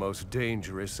now our most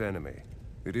dangerous enemy.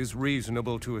 It is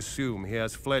reasonable to assume he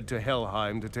has fled to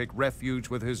Helheim to take refuge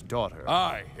with his daughter.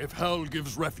 Aye, if Hel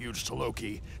gives refuge to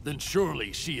Loki, then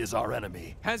surely she is our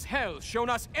enemy. Has Hel shown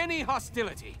us any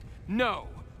hostility? No.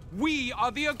 We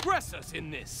are the aggressors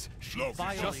in this.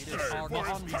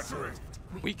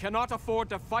 We cannot afford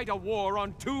to fight a war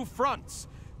on two fronts.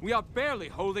 We are barely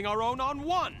holding our own on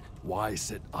one. Why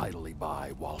sit idly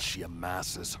by while she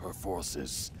amasses her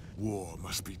forces? War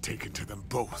must be taken to them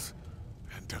both,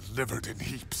 and delivered in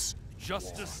heaps.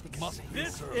 Justice must be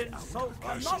This served. insult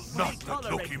I shall not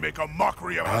let Loki make a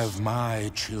mockery of us! Have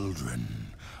my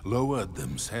children lowered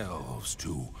themselves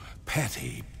to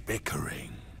petty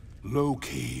bickering?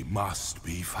 Loki must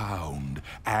be found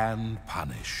and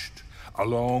punished,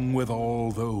 along with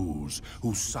all those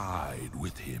who side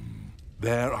with him.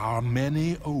 There are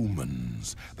many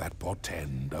omens that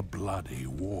portend a bloody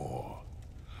war.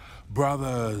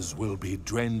 Brothers will be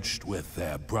drenched with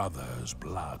their brothers'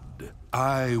 blood.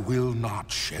 I will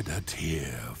not shed a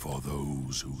tear for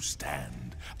those who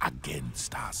stand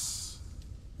against us.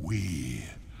 We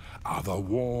are the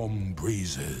warm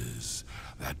breezes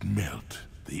that melt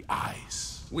the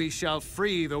ice. We shall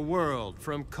free the world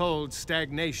from cold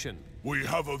stagnation. We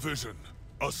have a vision,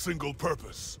 a single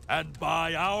purpose. And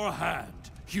by our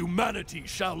hand, humanity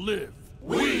shall live.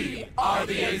 We are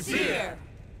the Aesir!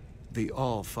 The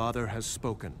All-Father has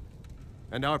spoken,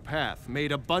 and our path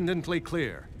made abundantly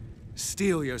clear.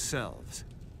 Steel yourselves,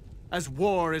 as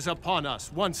war is upon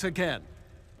us once again.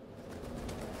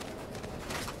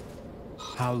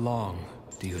 How long,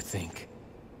 do you think?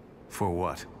 For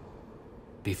what?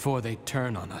 Before they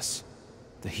turn on us,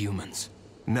 the humans.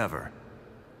 Never.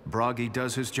 Bragi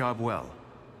does his job well.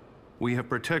 We have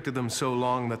protected them so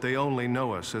long that they only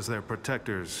know us as their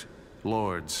protectors,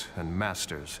 lords, and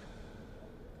masters.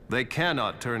 They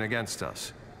cannot turn against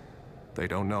us. They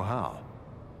don't know how.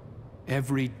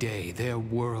 Every day, their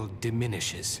world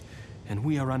diminishes, and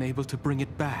we are unable to bring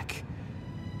it back.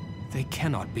 They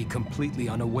cannot be completely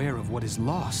unaware of what is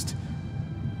lost.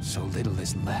 So little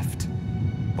is left.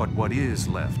 But what is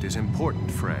left is important,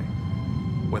 Frey.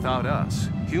 Without us,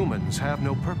 humans have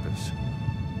no purpose.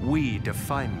 We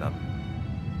define them.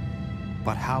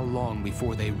 But how long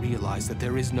before they realize that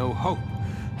there is no hope?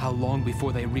 How long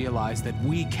before they realize that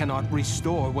we cannot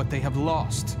restore what they have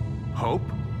lost? Hope?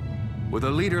 With a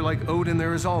leader like Odin,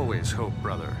 there is always hope,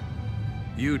 brother.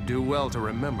 You'd do well to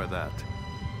remember that.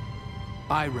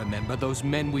 I remember those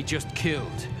men we just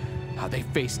killed. How they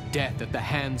faced death at the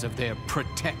hands of their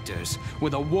protectors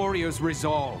with a warrior's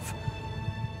resolve.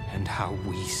 And how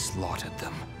we slaughtered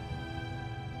them.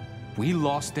 We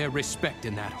lost their respect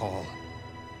in that hall.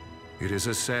 It is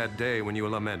a sad day when you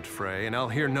lament, Frey, and I'll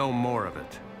hear no more of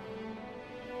it.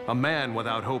 A man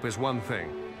without hope is one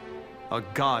thing. A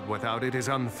god without it is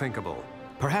unthinkable.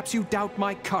 Perhaps you doubt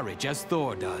my courage as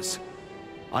Thor does.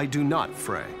 I do not,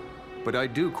 Frey. But I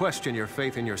do question your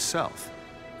faith in yourself,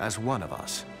 as one of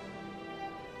us.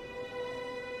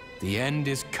 The end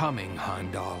is coming,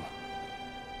 Heimdall.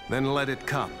 Then let it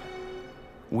come.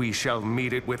 We shall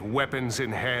meet it with weapons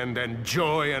in hand and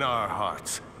joy in our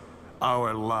hearts.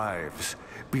 Our lives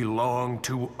belong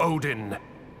to Odin.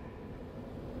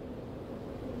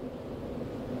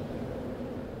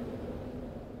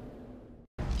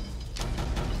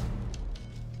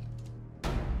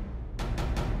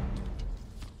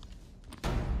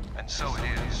 And so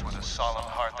it is with a solemn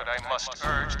heart that I must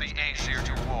urge the Aesir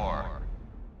to war.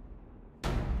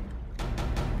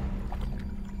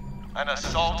 An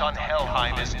assault on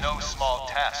Helheim is no small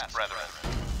task, brethren.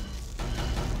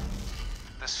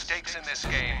 The stakes in this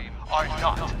game are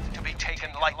not to be taken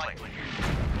lightly.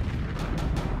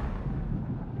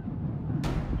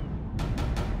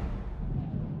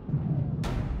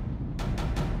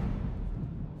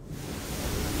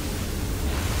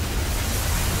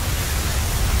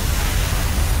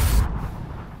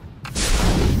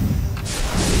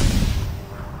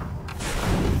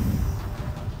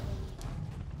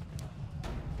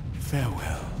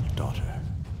 Farewell, daughter.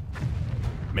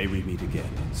 May we meet again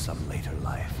in some later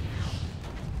life.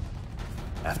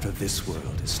 After this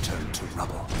world is turned to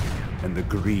rubble, and the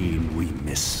green we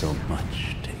miss so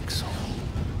much takes hold.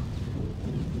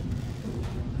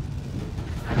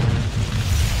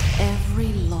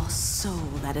 Every lost soul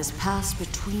that has passed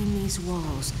between these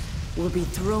walls will be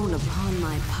thrown upon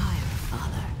my pyre,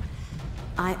 Father.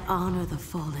 I honor the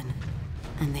fallen,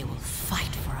 and they will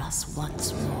fight for us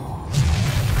once more.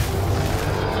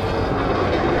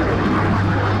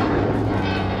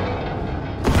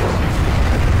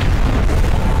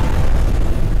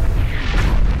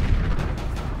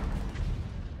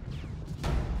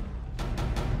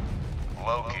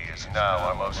 Loki is now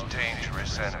our most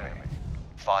dangerous enemy.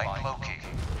 Find Loki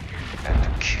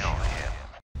and kill him.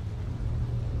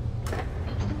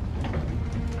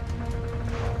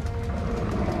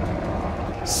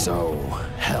 So,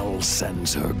 Hel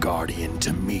sends her guardian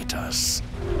to meet us.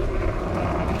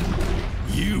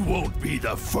 You won't be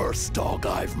the first dog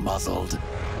I've muzzled.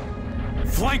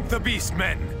 Flank the beast,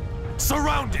 men!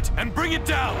 Surround it and bring it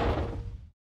down!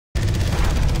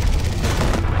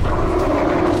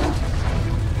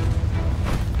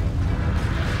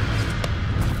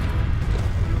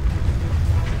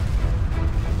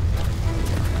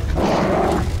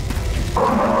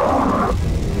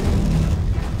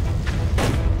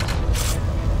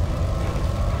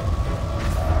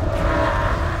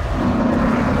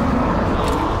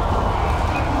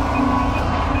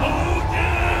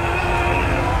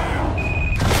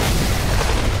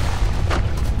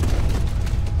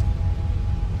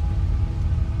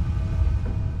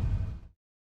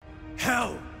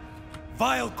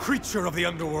 Vile creature of the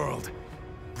underworld!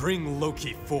 Bring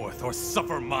Loki forth or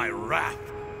suffer my wrath!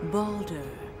 Baldur,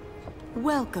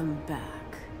 welcome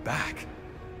back. Back?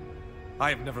 I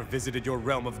have never visited your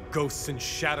realm of ghosts and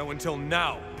shadow until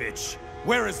now, bitch!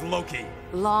 Where is Loki?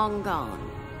 Long gone.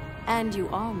 And you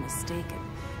are mistaken,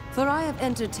 for I have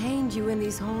entertained you in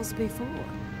these halls before,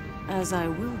 as I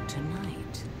will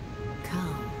tonight.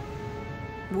 Come.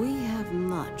 We have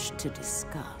much to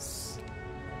discuss.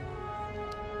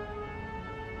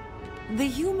 The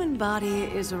human body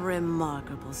is a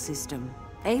remarkable system,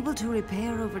 able to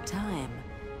repair over time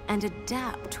and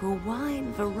adapt to a wide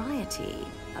variety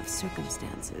of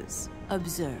circumstances.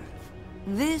 Observe.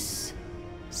 This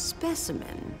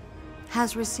specimen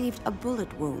has received a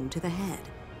bullet wound to the head,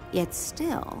 yet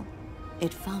still,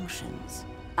 it functions,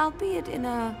 albeit in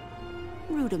a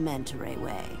rudimentary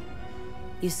way.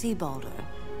 You see, Baldur,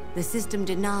 the system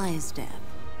denies death,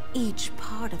 each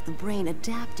part of the brain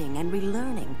adapting and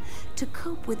relearning to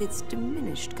cope with its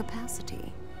diminished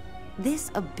capacity.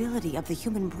 This ability of the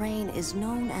human brain is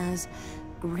known as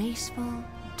graceful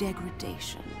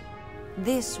degradation.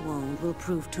 This wound will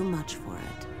prove too much for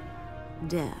it.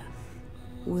 Death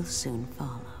will soon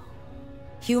follow.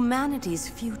 Humanity's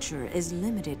future is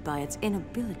limited by its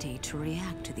inability to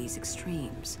react to these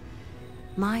extremes.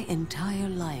 My entire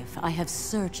life, I have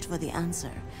searched for the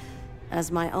answer,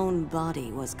 as my own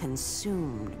body was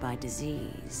consumed by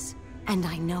disease. And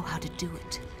I know how to do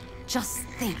it. Just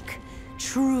think.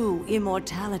 True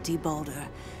immortality, Baldur.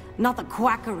 Not the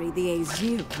quackery the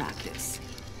Aesir practice.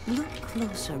 Look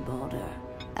closer, Baldur,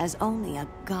 as only a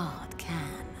god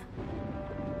can.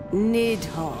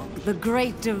 Nidhogg, the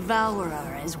great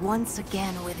devourer, is once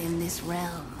again within this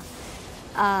realm.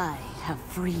 I have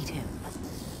freed him,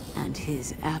 and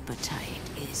his appetite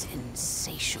is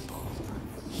insatiable.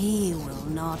 He will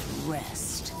not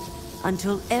rest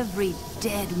until every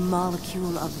dead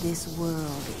molecule of this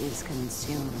world is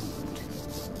consumed.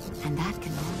 And that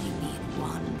can only mean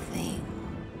one thing.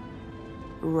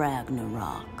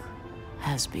 Ragnarok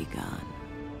has begun.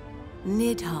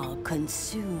 Nidhogg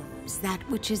consumes that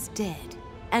which is dead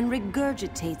and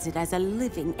regurgitates it as a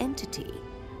living entity.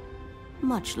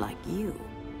 Much like you.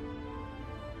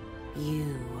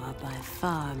 You are by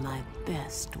far my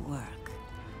best work.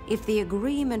 If the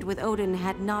agreement with Odin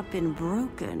had not been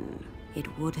broken, it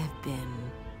would have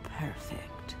been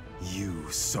perfect.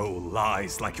 You sow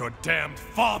lies like your damned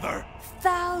father!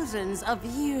 Thousands of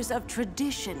years of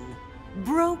tradition,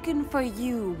 broken for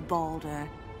you, Baldur.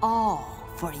 All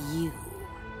for you.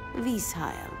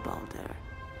 Visheil, Baldur.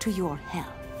 To your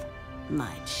health,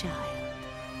 my child.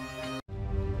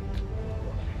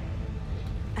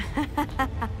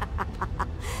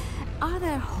 Are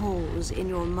there holes in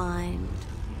your mind?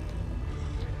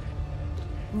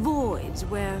 Voids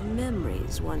where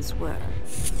memories once were?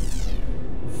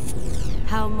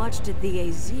 How much did the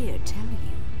Aesir tell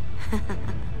you?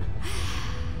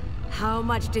 How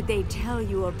much did they tell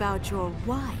you about your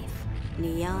wife,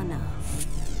 Niana?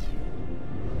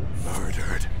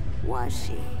 Murdered. Was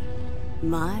she?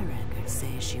 My records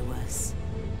say she was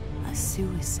a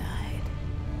suicide.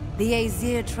 The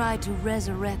Aesir tried to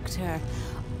resurrect her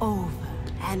over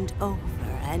and over,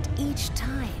 and each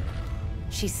time,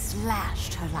 she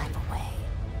slashed her life away.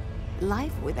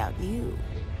 Life without you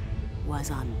was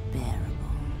unbearable.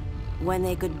 When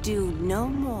they could do no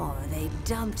more, they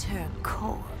dumped her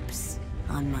corpse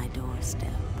on my doorstep.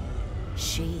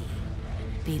 She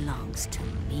belongs to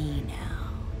me now.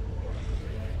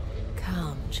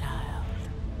 Come, child.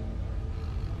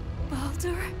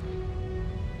 Baldur?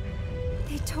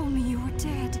 They told me you were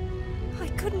dead. I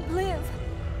couldn't live.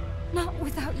 Not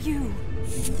without you.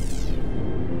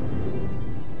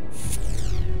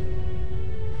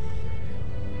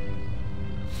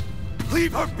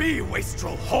 Leave her be,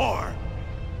 wastrel whore!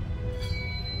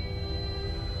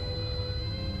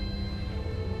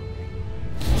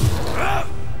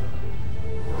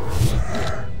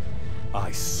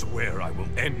 I swear I will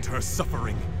end her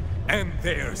suffering, and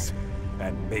theirs,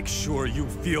 and make sure you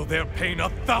feel their pain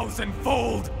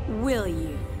 1,000-fold! Will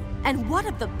you? And what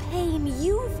of the pain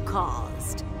you've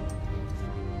caused?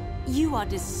 You are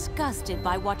disgusted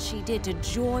by what she did to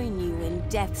join you in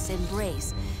death's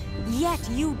embrace, yet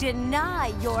you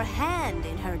deny your hand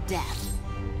in her death.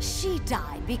 She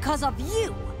died because of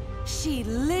you. She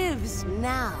lives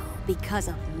now because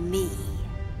of me.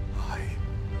 I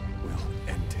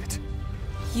will end it.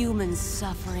 Human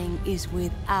suffering is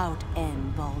without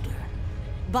end, Baldur.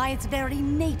 By its very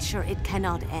nature, it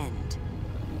cannot end.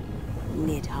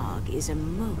 Nidhogg is a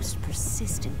most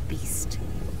persistent beast.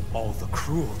 All the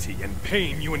cruelty and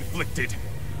pain you inflicted,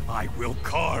 I will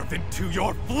carve into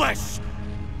your flesh!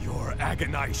 Your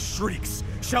agonized shrieks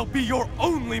shall be your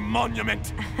only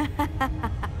monument!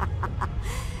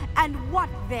 And what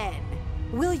then?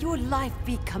 Will your life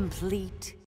be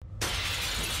complete?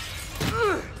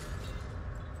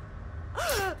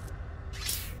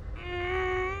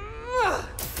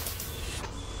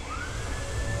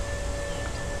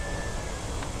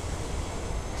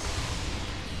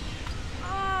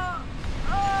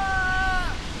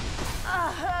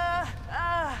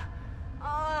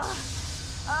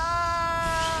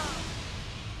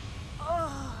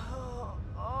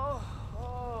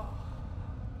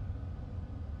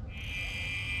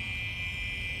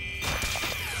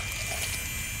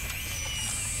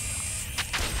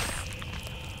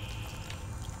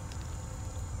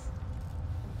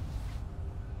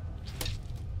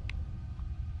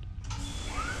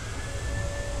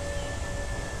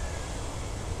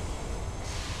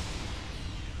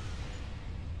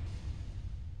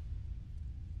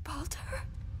 Baldur.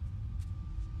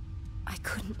 I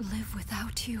couldn't live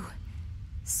without you,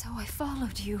 so I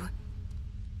followed you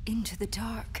into the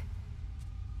dark.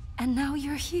 And now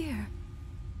you're here.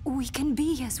 We can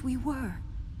be as we were,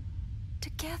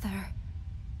 together.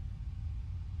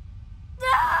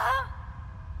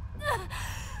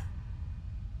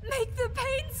 Make the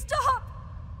pain stop!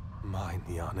 My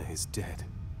Nyana is dead.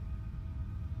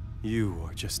 You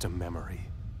are just a memory,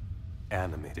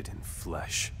 animated in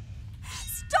flesh.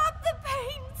 Stop the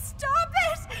pain! Stop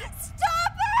it!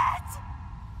 Stop it!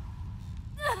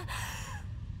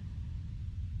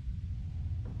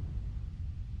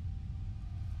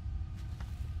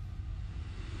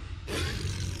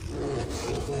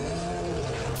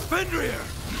 Fenrir!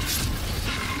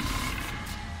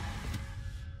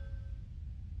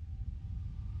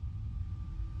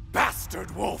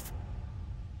 Bastard wolf!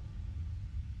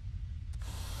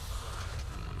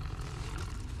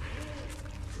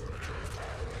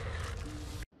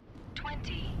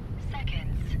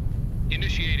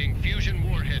 Initiating fusion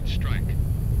warhead strike.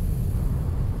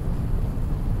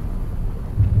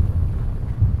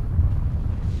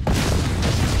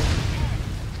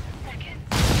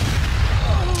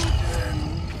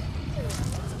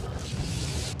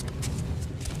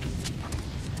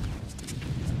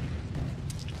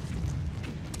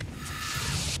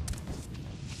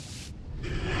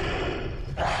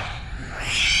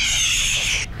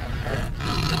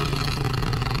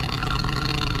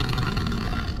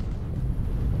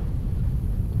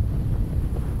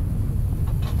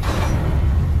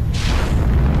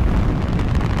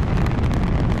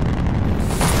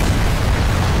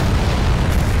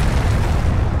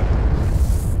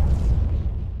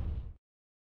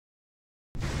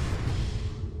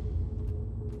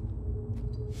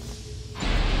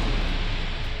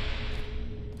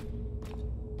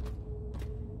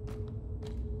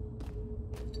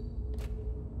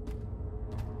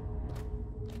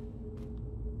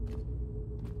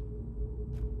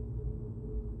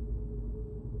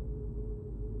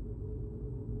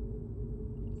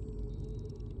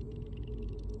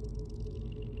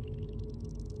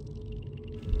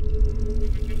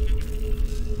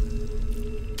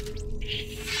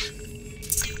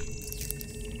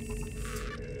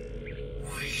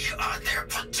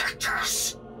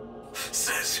 Protectors?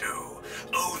 Says who?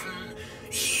 Odin?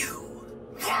 You?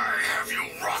 Why have you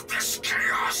wrought this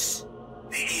chaos?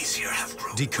 The Aesir have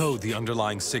grown. Decode the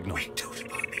underlying signal. We dote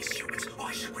upon these humans.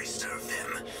 Why should we serve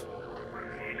them?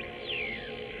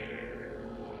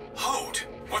 Hode,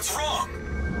 what's wrong?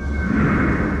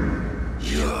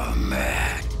 You're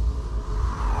mad.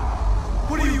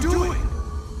 What are you doing?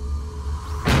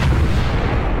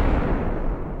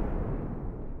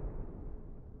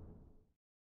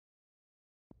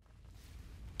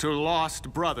 To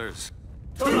lost brothers.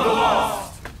 To the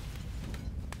lost!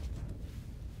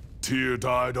 Tyr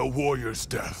died a warrior's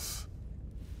death.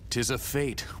 'Tis a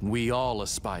fate we all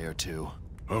aspire to.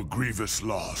 A grievous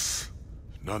loss.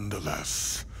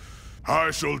 Nonetheless,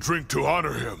 I shall drink to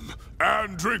honor him,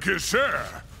 and drink his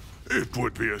share. It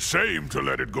would be a shame to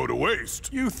let it go to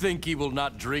waste. You think he will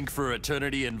not drink for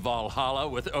eternity in Valhalla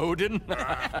with Odin?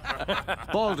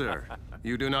 Baldur,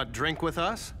 you do not drink with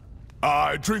us?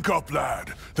 I drink up,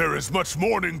 lad. There is much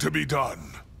mourning to be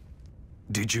done.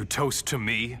 Did you toast to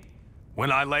me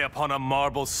when I lay upon a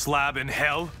marble slab in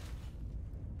hell?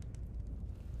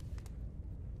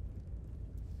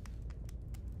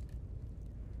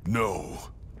 No,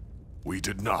 we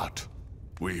did not.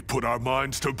 We put our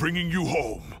minds to bringing you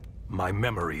home. My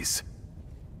memories.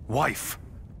 Wife.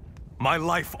 My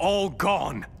life all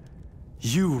gone.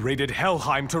 You raided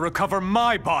Helheim to recover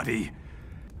my body.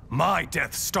 My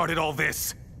death started all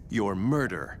this. Your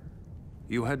murder.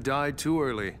 You had died too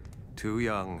early, too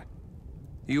young.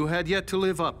 You had yet to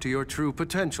live up to your true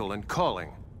potential and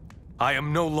calling. I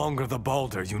am no longer the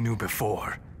Baldur you knew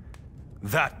before.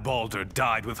 That Baldur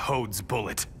died with Hode's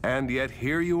bullet. And yet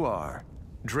here you are,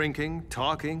 drinking,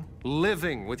 talking,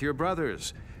 living with your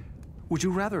brothers. Would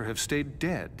you rather have stayed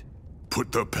dead?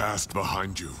 Put the past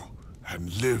behind you,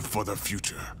 and live for the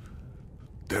future.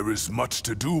 There is much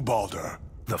to do, Baldur.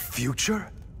 The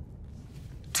future?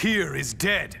 Tyr is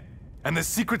dead, and the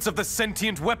secrets of the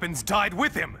sentient weapons died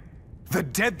with him. The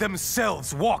dead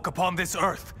themselves walk upon this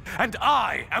earth, and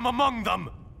I am among them!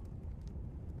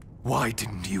 Why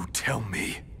didn't you tell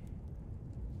me?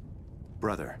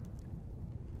 Brother,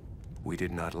 we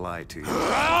did not lie to you.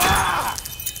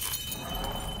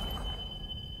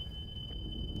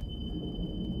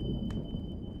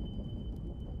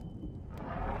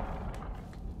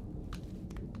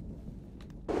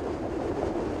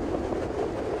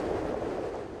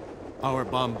 Our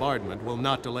bombardment will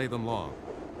not delay them long.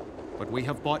 but we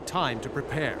have bought time to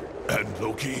prepare. And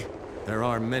Loki? There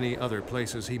are many other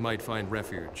places he might find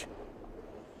refuge.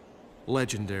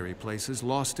 Legendary places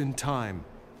lost in time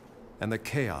and the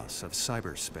chaos of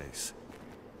cyberspace.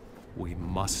 We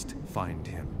must find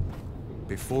him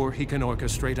before he can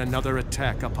orchestrate another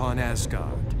attack upon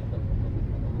Asgard.